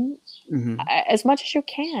what I mean? Hmm. As much as you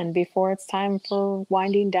can before it's time for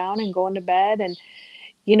winding down and going to bed and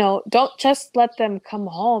don't just let them come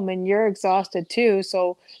home and you're exhausted too.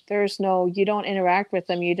 So you don't interact with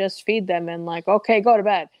them. You just feed them and like, okay, go to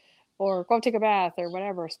bed or go take a bath or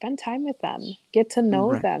whatever. Spend time with them. Get to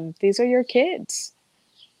know Right. them. These are your kids.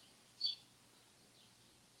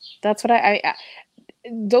 That's what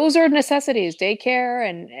those are necessities. Daycare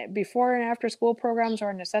and before and after school programs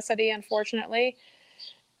are a necessity, unfortunately.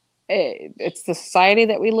 It's the society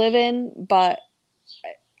that we live in, but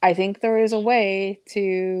I think there is a way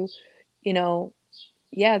to, you know,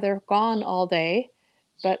 yeah, they're gone all day,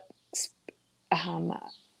 but um,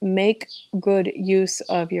 make good use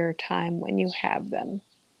of your time when you have them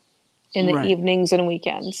in the Right. evenings and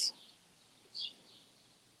weekends.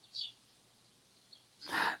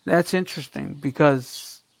 That's interesting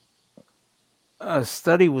because a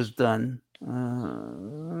study was done,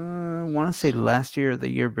 I want to say last year or the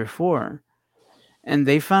year before, and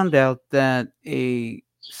they found out that a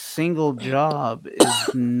single job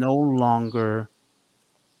is no longer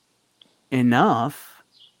enough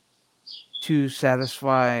to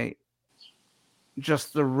satisfy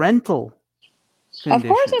just the rental Of course,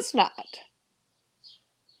 condition. it's not.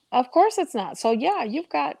 Of course it's not. So yeah, you've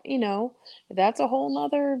got, that's a whole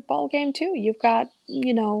nother ball game too. You've got,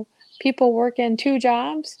 people working 2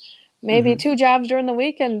 jobs, maybe Hmm. 2 jobs during the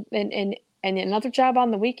week and another job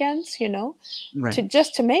on the weekends, to Right.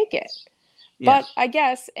 just to make it. But Yes. I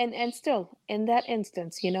guess and still in that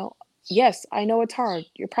instance, yes, I know it's hard.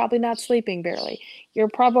 You're probably not sleeping barely. You're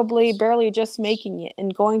probably barely just making it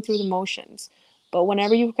and going through the motions. But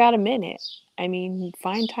whenever you've got a minute, I mean,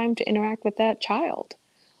 find time to interact with that child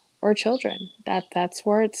or children. That's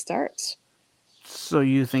where it starts. So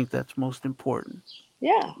you think that's most important,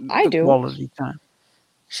 Yeah, I the do. quality time?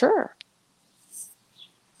 Sure.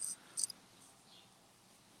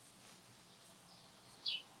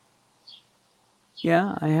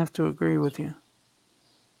 Yeah, I have to agree with you.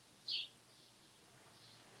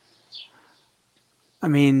 I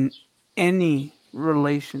mean, any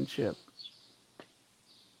relationship,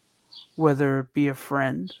 whether it be a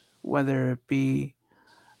friend, whether it be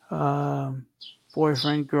um,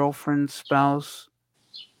 boyfriend, girlfriend, spouse,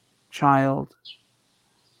 child,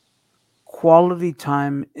 quality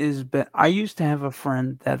time is I used to have a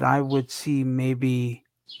friend that I would see maybe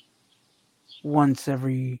once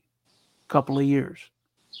every couple of years.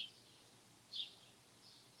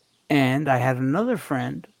 And I had another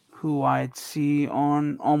friend who I'd see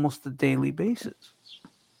on almost a daily basis.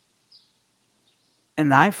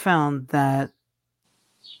 And I found that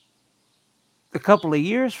the couple of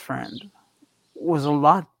years friend was a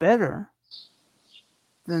lot better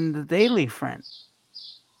than the daily friend.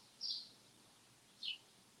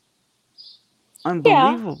 Yeah,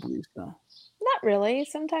 Unbelievably so. not really.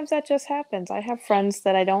 Sometimes that just happens. I have friends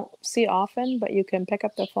that I don't see often, but you can pick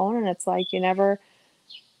up the phone and it's like you never,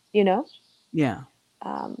 you know, Yeah,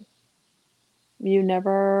 um, you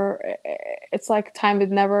never, it's like time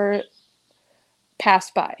had never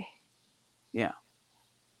passed by. yeah.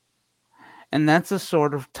 And that's the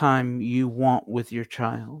sort of time you want with your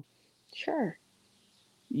child. Sure.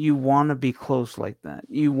 You want to be close like that.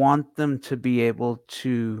 You want them to be able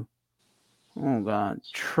to, oh God,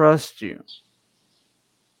 trust you.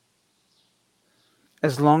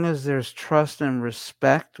 As long as there's trust and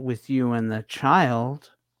respect with you and the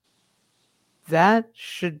child, that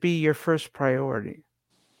should be your first priority.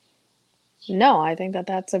 No, I think that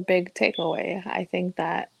that's a big takeaway. I think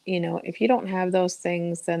that, if you don't have those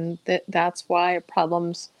things, then that's why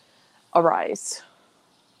problems arise.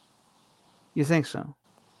 You think so?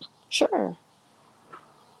 Sure.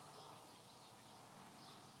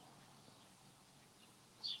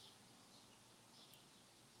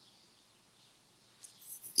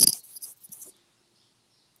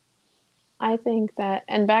 I think that,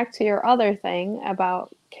 and back to your other thing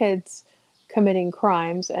about kids committing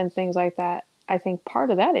crimes and things like that, I think part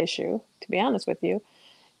of that issue, to be honest with you,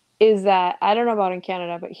 is that I don't know about in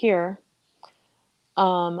Canada, but here,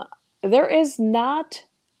 um, there is not,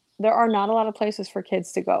 there are not a lot of places for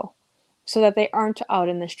kids to go so that they aren't out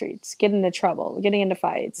in the streets, getting into trouble, getting into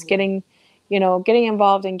fights, getting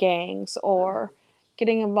involved in gangs or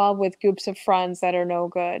getting involved with groups of friends that are no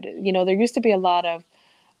good. There used to be a lot of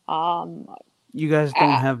um, You guys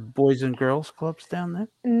don't uh, have boys and girls clubs down there?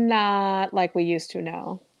 not like we used to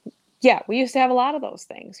now. Yeah, we used to have a lot of those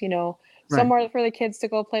things, Right. somewhere for the kids to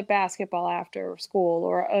go play basketball after school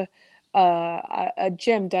or a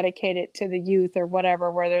gym dedicated to the youth or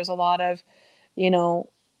whatever, where there's a lot of, you know,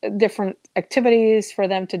 different activities for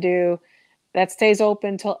them to do that stays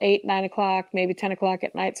open till 8, 9 o'clock, maybe 10 o'clock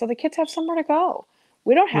at night. So the kids have somewhere to go.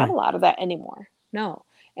 We don't have a Right. lot of that anymore. No.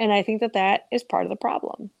 And I think that that is part of the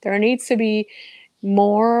problem. There needs to be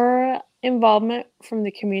more involvement from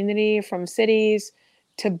the community, from cities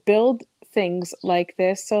to build things like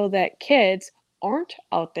this so that kids aren't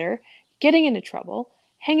out there getting into trouble,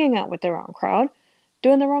 hanging out with the wrong crowd,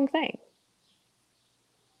 doing the wrong thing.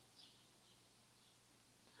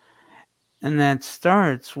 And that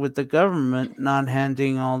starts with the government not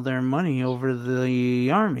handing all their money over the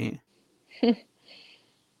army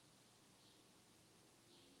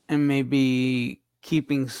and maybe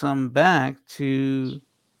keeping some back to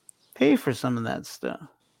pay for some of that stuff.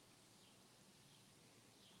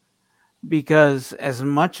 Because as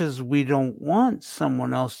much as we don't want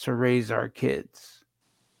someone else to raise our kids,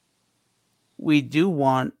 we do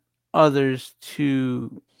want others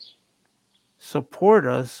to support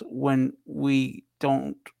us when we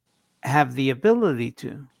don't have the ability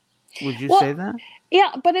to. Would you say Well, that?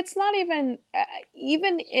 yeah, but it's not even,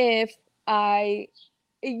 even if I,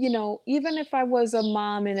 even if I was a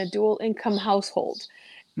mom in a dual income household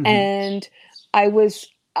Mhm. and I was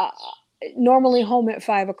normally home at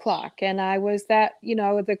 5 o'clock and I was that,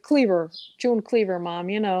 the Cleaver, June Cleaver mom,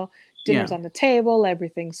 dinner's Yeah. on the table,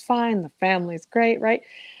 everything's fine, the family's great, right?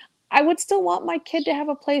 I would still want my kid to have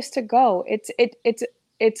a place to go.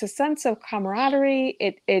 It's a sense of camaraderie.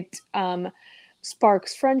 It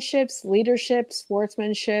sparks friendships, leadership,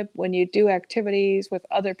 sportsmanship when you do activities with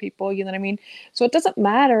other people. You know what I mean? So it doesn't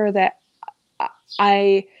matter that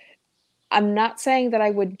I I'm not saying that I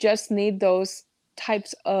would just need those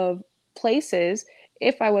types of places.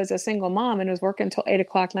 If I was a single mom and was working until 8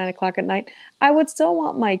 o'clock, 9 o'clock at night, I would still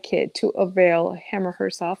want my kid to avail him or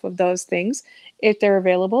herself of those things if they're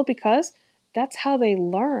available because that's how they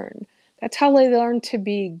learn. That's how they learn to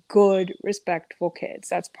be good, respectful kids.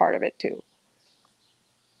 That's part of it too.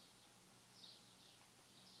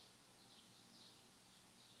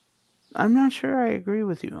 I'm not sure I agree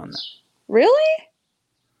with you on that. Really?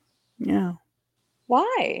 Yeah.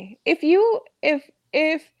 Why? If you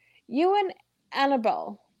and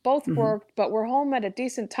Annabelle both Mhm. worked but were home at a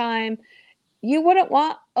decent time, you wouldn't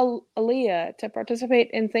want Aaliyah to participate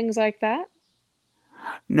in things like that?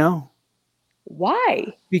 No,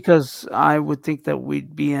 Why? because I would think that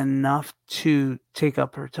we'd be enough to take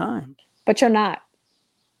up her time. But you're not.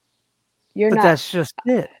 You're But not. that's just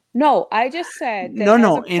it. No, I just said that No, as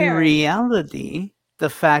no, a in parent, reality, the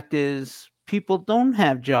fact is people don't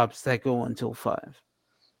have jobs that go until 5.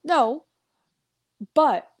 no,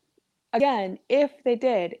 but again, if they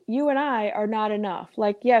did, you and I are not enough.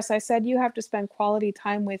 Like, yes, I said you have to spend quality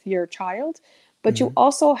time with your child, but you Mhm.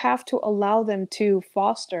 also have to allow them to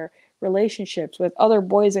foster relationships with other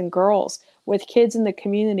boys and girls, with kids in the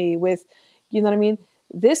community, with, you know what I mean?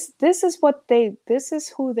 This is what they this is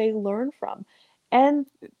who they learn from. And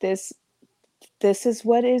this this is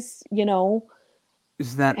what is,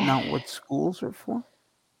 Is that not what schools are for?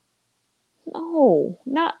 no,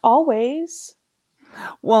 not always.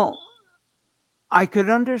 Well, I could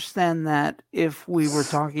understand that if we were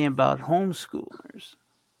talking about homeschoolers.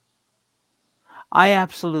 I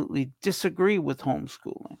absolutely disagree with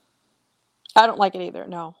homeschooling. I don't like it either.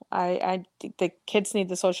 No, I think the kids need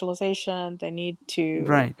the socialization. They need to,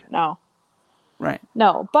 Right, no, right.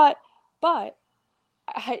 no. But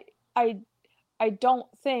I, I, I don't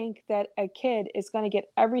think that a kid is going to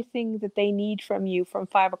get everything that they need from you from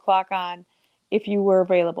 5 o'clock on if you were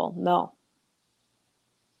available. No,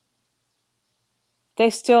 they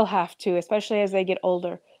still have to, especially as they get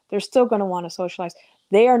older. They're still going to want to socialize.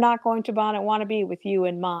 They are not going to want to be with you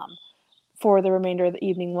and mom for the remainder of the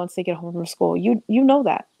evening once they get home from school. You know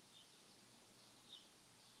that.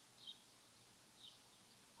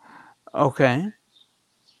 Okay,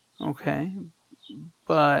 okay.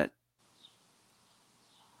 But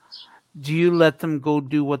do you let them go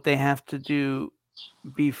do what they have to do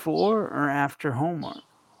before or after homework?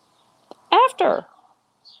 After.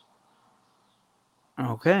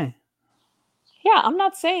 Okay. Yeah, I'm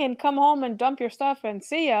not saying come home and dump your stuff and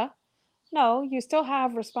see ya. No, you still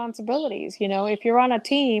have responsibilities. If you're on a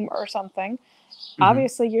team or something, Mhm.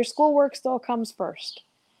 obviously your schoolwork still comes first.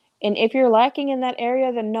 And if you're lacking in that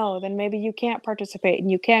area, then no, then maybe you can't participate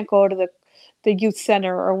and you can't go to the youth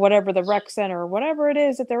center or whatever, the rec center or whatever it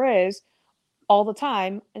is that there is all the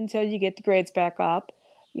time until you get the grades back up,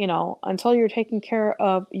 until you're taking care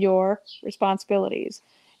of your responsibilities.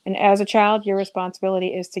 And as a child, your responsibility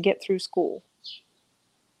is to get through school.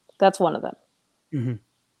 That's one of them. Mhm.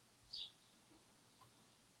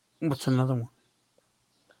 What's another one?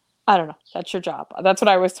 I don't know. That's your job. That's what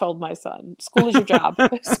I always told my son. School is your job.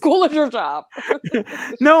 School is your job.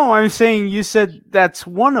 No, I'm saying you said that's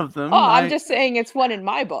one of Oh, them. I'm I just saying it's one in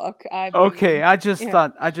my book. I Okay, mean, yeah.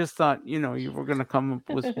 I just thought, you were gonna come up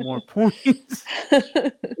with more points.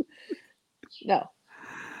 No.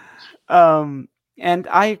 Um, and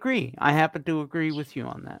I agree. I happen to agree with you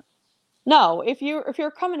on that. No, if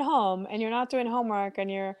you're coming home and you're not doing homework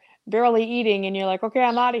and you're barely eating and you're like, "Okay,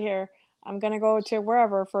 I'm out of here. I'm going to go to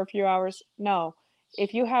wherever for a few hours." No.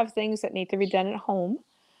 If you have things that need to be done at home,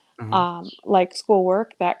 Mhm, like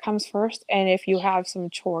schoolwork, that comes first. And if you have some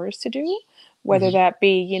chores to do, whether mhm. that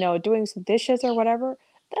be, doing some dishes or whatever,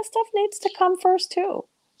 that stuff needs to come first too.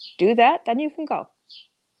 Do that, then you can go.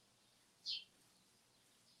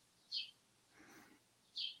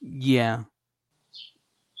 Yeah,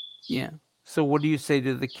 yeah. So what do you say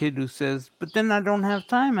to the kid who says, "But then I don't have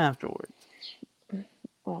time afterwards"?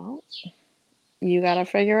 Well, you got to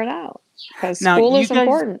figure it out because Now, school is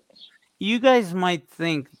important. you guys might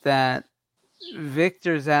think that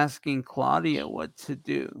Victor's asking Claudia what to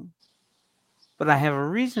do, but I have a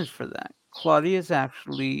reason for that. Claudia is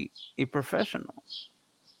actually a professional.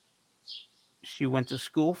 She went to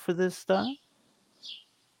school for this stuff.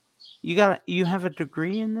 You have a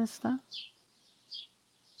degree in this stuff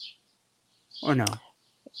or no?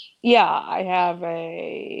 Yeah, I have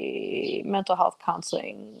a mental health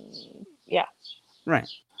counseling. Yeah. Right.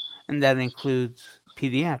 And that includes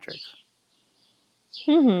pediatrics.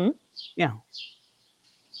 Hmm. Yeah.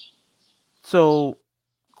 So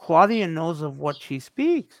Claudia knows of what she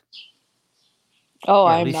speaks, Oh,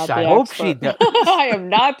 or I at am least not I the hope she expert. does. I am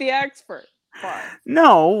not the expert, but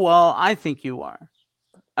No, well, I think you are.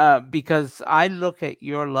 Because I look at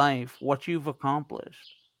your life, what you've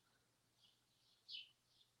accomplished,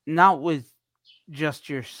 not with just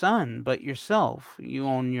your son, but yourself. You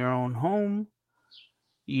own your own home.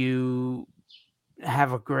 You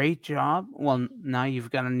have a great job. Well, now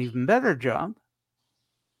you've got an even better job.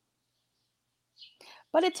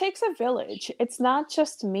 it takes a village. It's not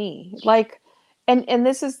just me. Like, and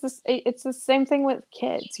this is this. It's the same thing with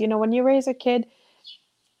kids. When you raise a kid,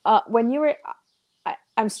 when you were,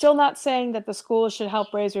 I'm still not saying that the school should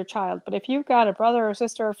help raise your child, but if you've got a brother or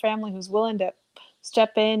sister or family who's willing to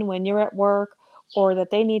step in when you're at work or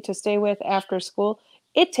that they need to stay with after school,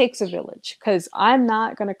 it takes a village because I'm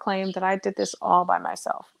not going to claim that I did this all by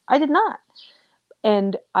myself. I did not.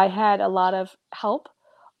 And I had a lot of help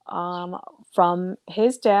um, from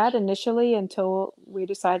his dad initially until we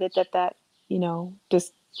decided that,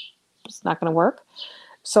 just was not going to work.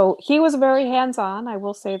 So he was very hands on, I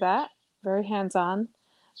will say that, very hands on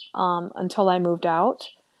until I moved out.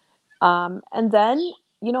 And then,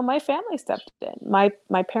 my family stepped in.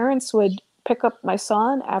 My parents would pick up my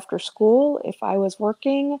son after school if I was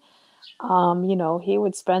working. He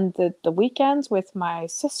would spend the weekends with my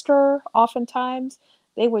sister oftentimes.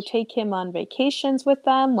 They would take him on vacations with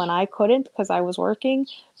them when I couldn't because I was working.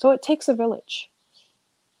 So it takes a village.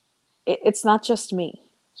 It's not just me.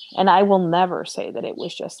 And I will never say that it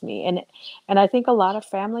was just me. And I think a lot of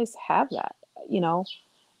families have that, you know,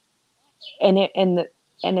 and it and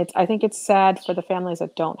it's I think it's sad for the families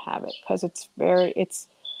that don't have it because it's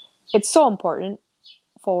so important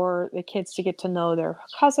for the kids to get to know their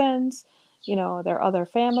cousins, their other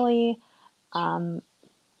family. Um,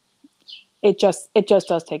 it just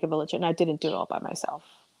does take a village, and I didn't do it all by myself.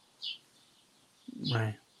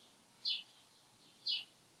 Right.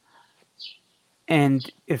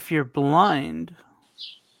 And if you're blind,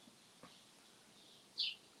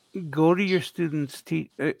 go to your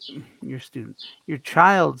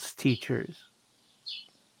child's teachers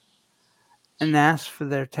and ask for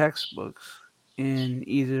their textbooks in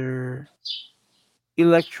either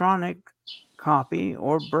electronic copy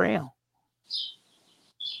or braille,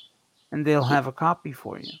 and they'll have a copy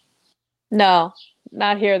for you. No,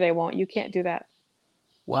 not here. They won't. You can't do that.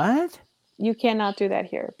 What? You cannot do that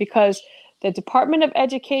here because the Department of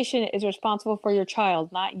Education is responsible for your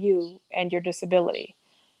child, not you and your disability.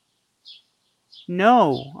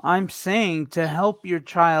 No, I'm saying to help your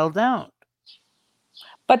child out.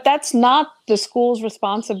 But that's not the school's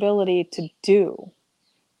responsibility to do.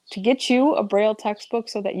 To get you a Braille textbook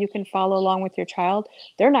so that you can follow along with your child,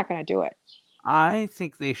 they're not going to do it. I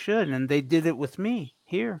think they should, and they did it with me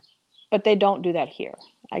here. But they don't do that here.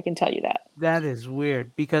 I can tell you that. That is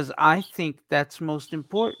weird because I think that's most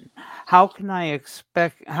important. How can I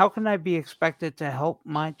be expected to help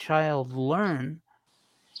my child learn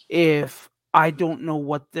if I don't know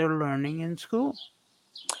what they're learning in school?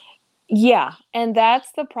 Yeah, and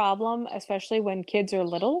that's the problem, especially when kids are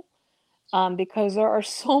little, because there are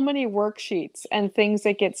so many worksheets and things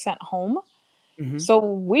that get sent home. Hmm. So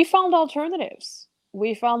we found alternatives.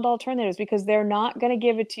 We found alternatives because they're not going to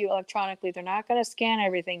give it to you electronically. They're not going to scan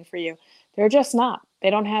everything for you. They're just not. They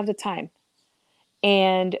don't have the time.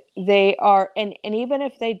 And they are, and even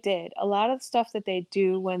if they did, a lot of the stuff that they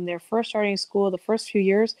do when they're first starting school, the first few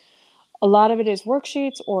years, a lot of it is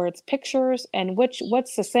worksheets or it's pictures and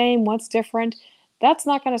what's the same, what's different. That's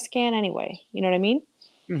not going to scan anyway. You know what I mean?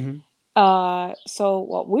 Hmm. So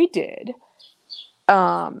what we did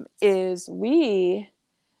is we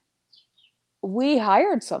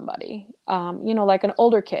hired somebody, like an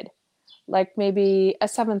older kid, like maybe a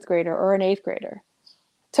seventh grader or an eighth grader,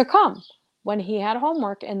 to come when he had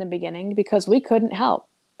homework in the beginning because we couldn't help.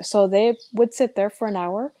 So they would sit there for an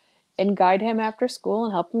hour and guide him after school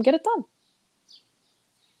and help him get it done.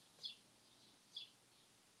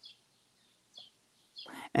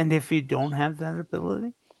 And if you don't have that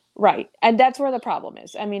ability? Right. And that's where the problem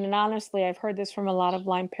is. I mean, and honestly, I've heard this from a lot of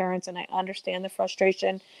blind parents and I understand the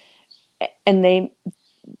frustration. And they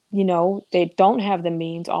don't have the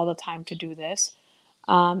means all the time to do this.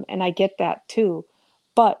 And I get that too.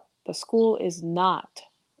 But the school is not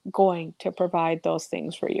going to provide those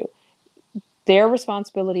things for you. Their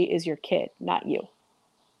responsibility is your kid, not you.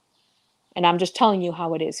 And I'm just telling you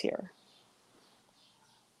how it is here.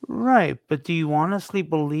 Right, but do you honestly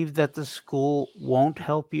believe that the school won't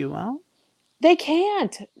help you out? They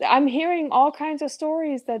can't. I'm hearing all kinds of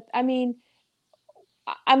stories that, I mean,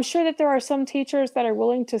 I'm sure that there are some teachers that are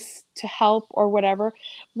willing to help or whatever.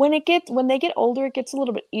 When they get older, it gets a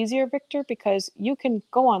little bit easier, Victor, because you can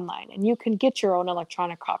go online and you can get your own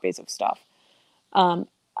electronic copies of stuff. Um,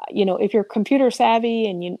 if you're computer savvy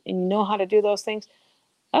and you know how to do those things,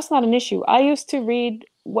 that's not an issue. I used to read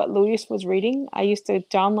what Luis was reading. I used to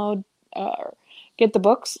download, get the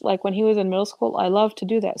books like when he was in middle school. I loved to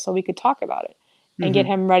do that so we could talk about it and get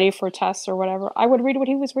Hmm. him ready for tests or whatever. I would read what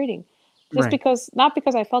he was reading, just Right. because not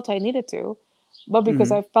because I felt I needed to, but because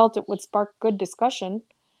Hmm. I felt it would spark good discussion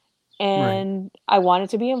Right. and I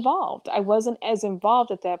wanted to be involved. I wasn't as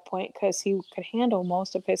involved at that point because he could handle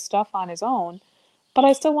most of his stuff on his own, but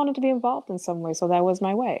I still wanted to be involved in some way, so that was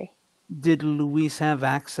my way. Did Luis have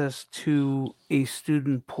access to a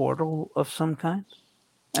student portal of some kind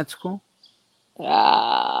at school?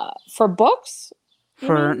 For books, you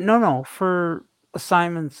For mean? no, no, for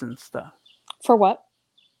assignments and stuff. For what?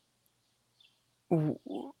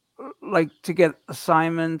 Like to get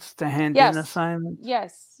assignments, to hand in Yes. assignments.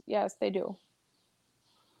 Yes, they do.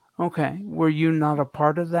 Okay. Were you not a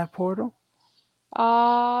part of that portal?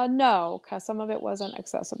 No, because some of it wasn't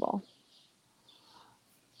accessible.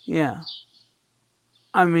 Yeah.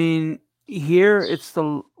 I mean, here it's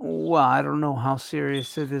well, I don't know how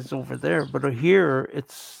serious it is over there, but here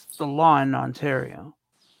it's the law in Ontario.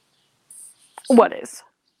 What is?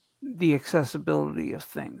 The accessibility of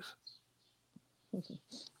things,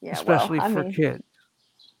 Yeah, well, especially I for mean, kids.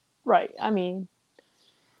 right. I mean,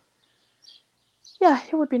 yeah,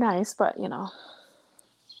 it would be nice, but you know.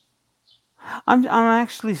 I'm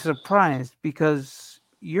actually surprised because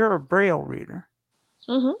you're a braille reader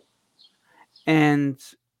Mhm. and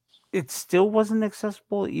it still wasn't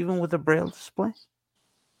accessible even with a braille display.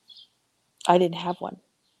 I didn't have one.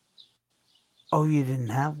 Oh, you didn't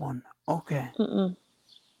have one. Okay. Mm-mm.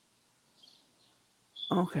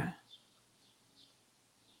 Okay.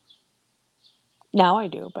 Now I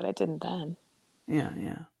do, but I didn't then. Yeah,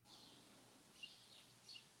 yeah.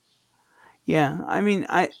 Yeah, I mean,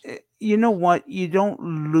 you know what? You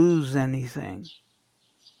don't lose anything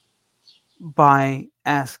by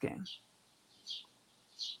asking.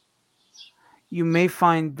 You may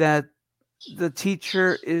find that the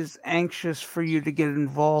teacher is anxious for you to get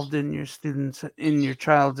involved in your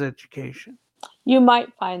child's education. You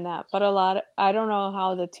might find that, but a lot I don't know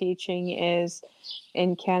how the teaching is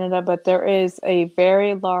in Canada, but there is a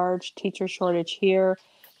very large teacher shortage here.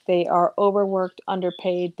 They are overworked,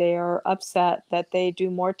 underpaid. They are upset that they do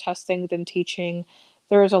more testing than teaching.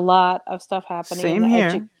 There is a lot of stuff happening in Same the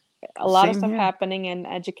here. a lot of Same stuff here. happening in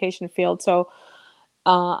education field. So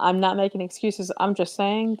I'm not making excuses. I'm just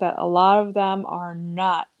saying that a lot of them are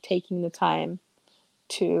not taking the time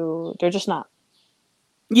to. They're just not.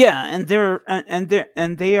 Yeah,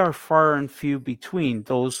 and they are far and few between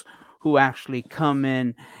those who actually come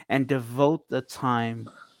in and devote the time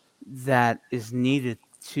that is needed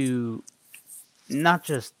to not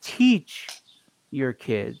just teach your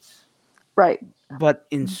kids Right. but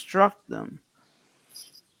instruct them.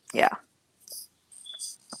 Yeah.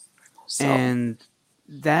 So And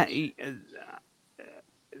that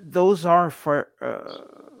those are far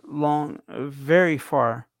very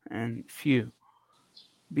far and few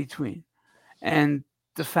between. And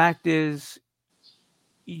the fact is,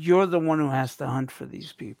 you're the one who has to hunt for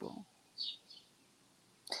these people.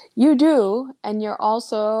 you do, and you're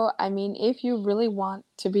also, I mean, if you really want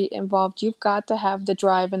to be involved, you've got to have the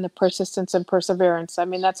drive and the persistence and perseverance. I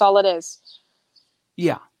mean, that's all it is.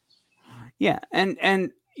 Yeah, yeah,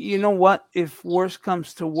 and you know what? If worse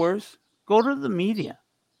comes to worse, go to the media.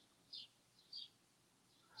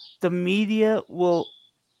 The media will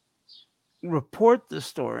report the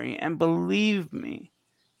story, and believe me,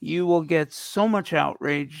 you will get so much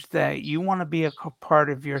outrage that you want to be a part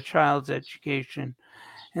of your child's education,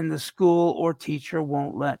 and the school or teacher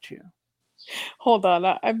won't let you. Hold on,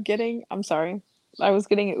 I'm sorry. I was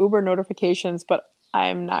getting Uber notifications, but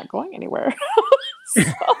I'm not going anywhere. So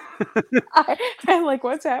I'm like,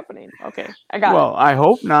 what's happening? Okay, I got it. Well, I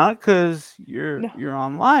hope not, because you're No, you're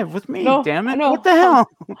on live with me. no, Damn it! What no, the hell?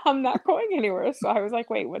 I'm not going anywhere. So I was like,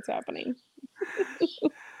 wait, what's happening?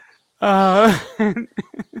 Uh,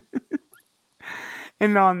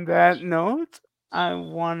 and on that note, I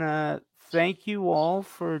want to thank you all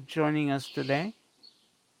for joining us today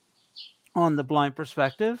on the Blind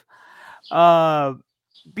Perspective. Uh,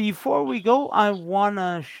 Before we go, I want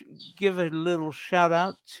to give a little shout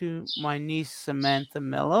out to my niece Samantha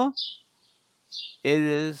Mello. It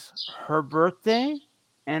is her birthday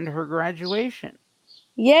and her graduation.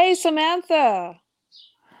 Yay, Samantha!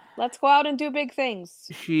 Let's go out and do big things.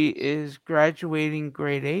 She is graduating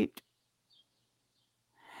grade 8.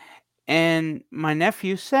 And my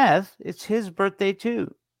nephew Seth, it's his birthday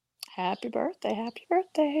too. Happy birthday, happy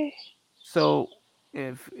birthday. So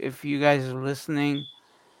if you guys are listening,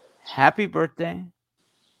 happy birthday.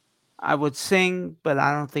 I would sing, but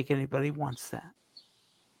I don't think anybody wants that.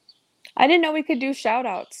 I didn't know we could do shout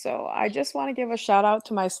outs, so I just want to give a shout out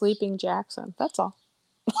to my sleeping Jackson. That's all.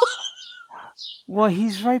 Well,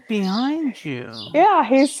 he's right behind you. Yeah,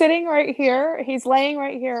 he's sitting right here. He's laying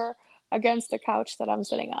right here against the couch that I'm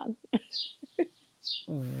sitting on.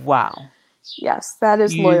 Wow. Yes, that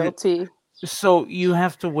is You loyalty. so you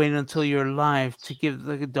have to wait until you're live to give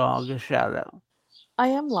the dog a shout out. I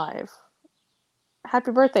am live.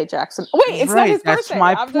 Happy birthday, Jackson. Wait, it's not Right, his that's birthday.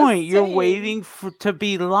 my I'm point. just You're saying. waiting for to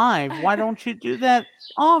be live. Why don't you do that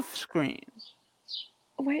off screen?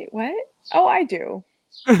 Wait, what? Oh, I do.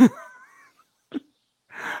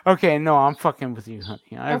 Okay, no, I'm fucking with you,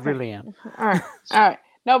 honey. I Okay. really am. All right. All right.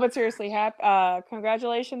 No, but seriously,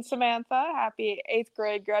 congratulations, Samantha. Happy 8th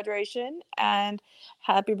grade graduation and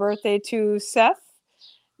happy birthday to Seth.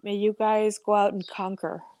 May you guys go out and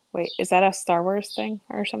conquer. Wait, is that a Star Wars thing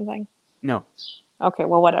or something? No, Okay,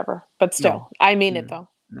 well, whatever. But still, no, I mean it no,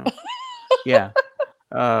 though. no. Yeah.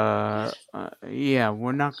 Yeah,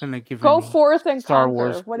 we're not gonna give Go any forth and Star conquer.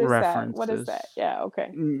 Wars What is that? What is references. that? Yeah, okay.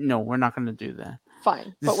 No, we're not gonna do that.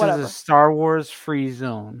 Fine, but This is a whatever. Star Wars free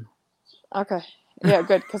zone. Okay. Yeah,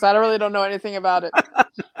 good, because I really don't know anything about it.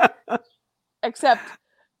 Except,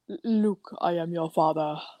 Luke, I am your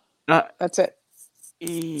father. Uh, That's it.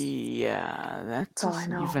 yeah, that That's all I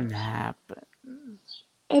doesn't know. even happen.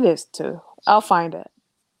 It is too. I'll find it.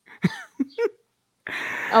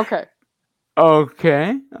 Okay.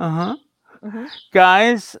 Okay. Uh-huh. Hmm.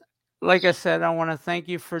 Guys, like I said, I want to thank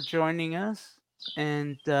you for joining us.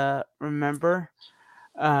 And remember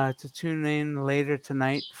to tune in later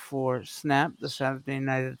tonight for Snap, the Saturday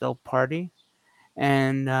Night Adult Party,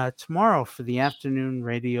 and tomorrow for the afternoon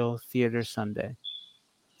Radio Theater Sunday.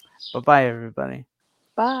 Bye bye, everybody.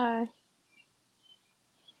 Bye.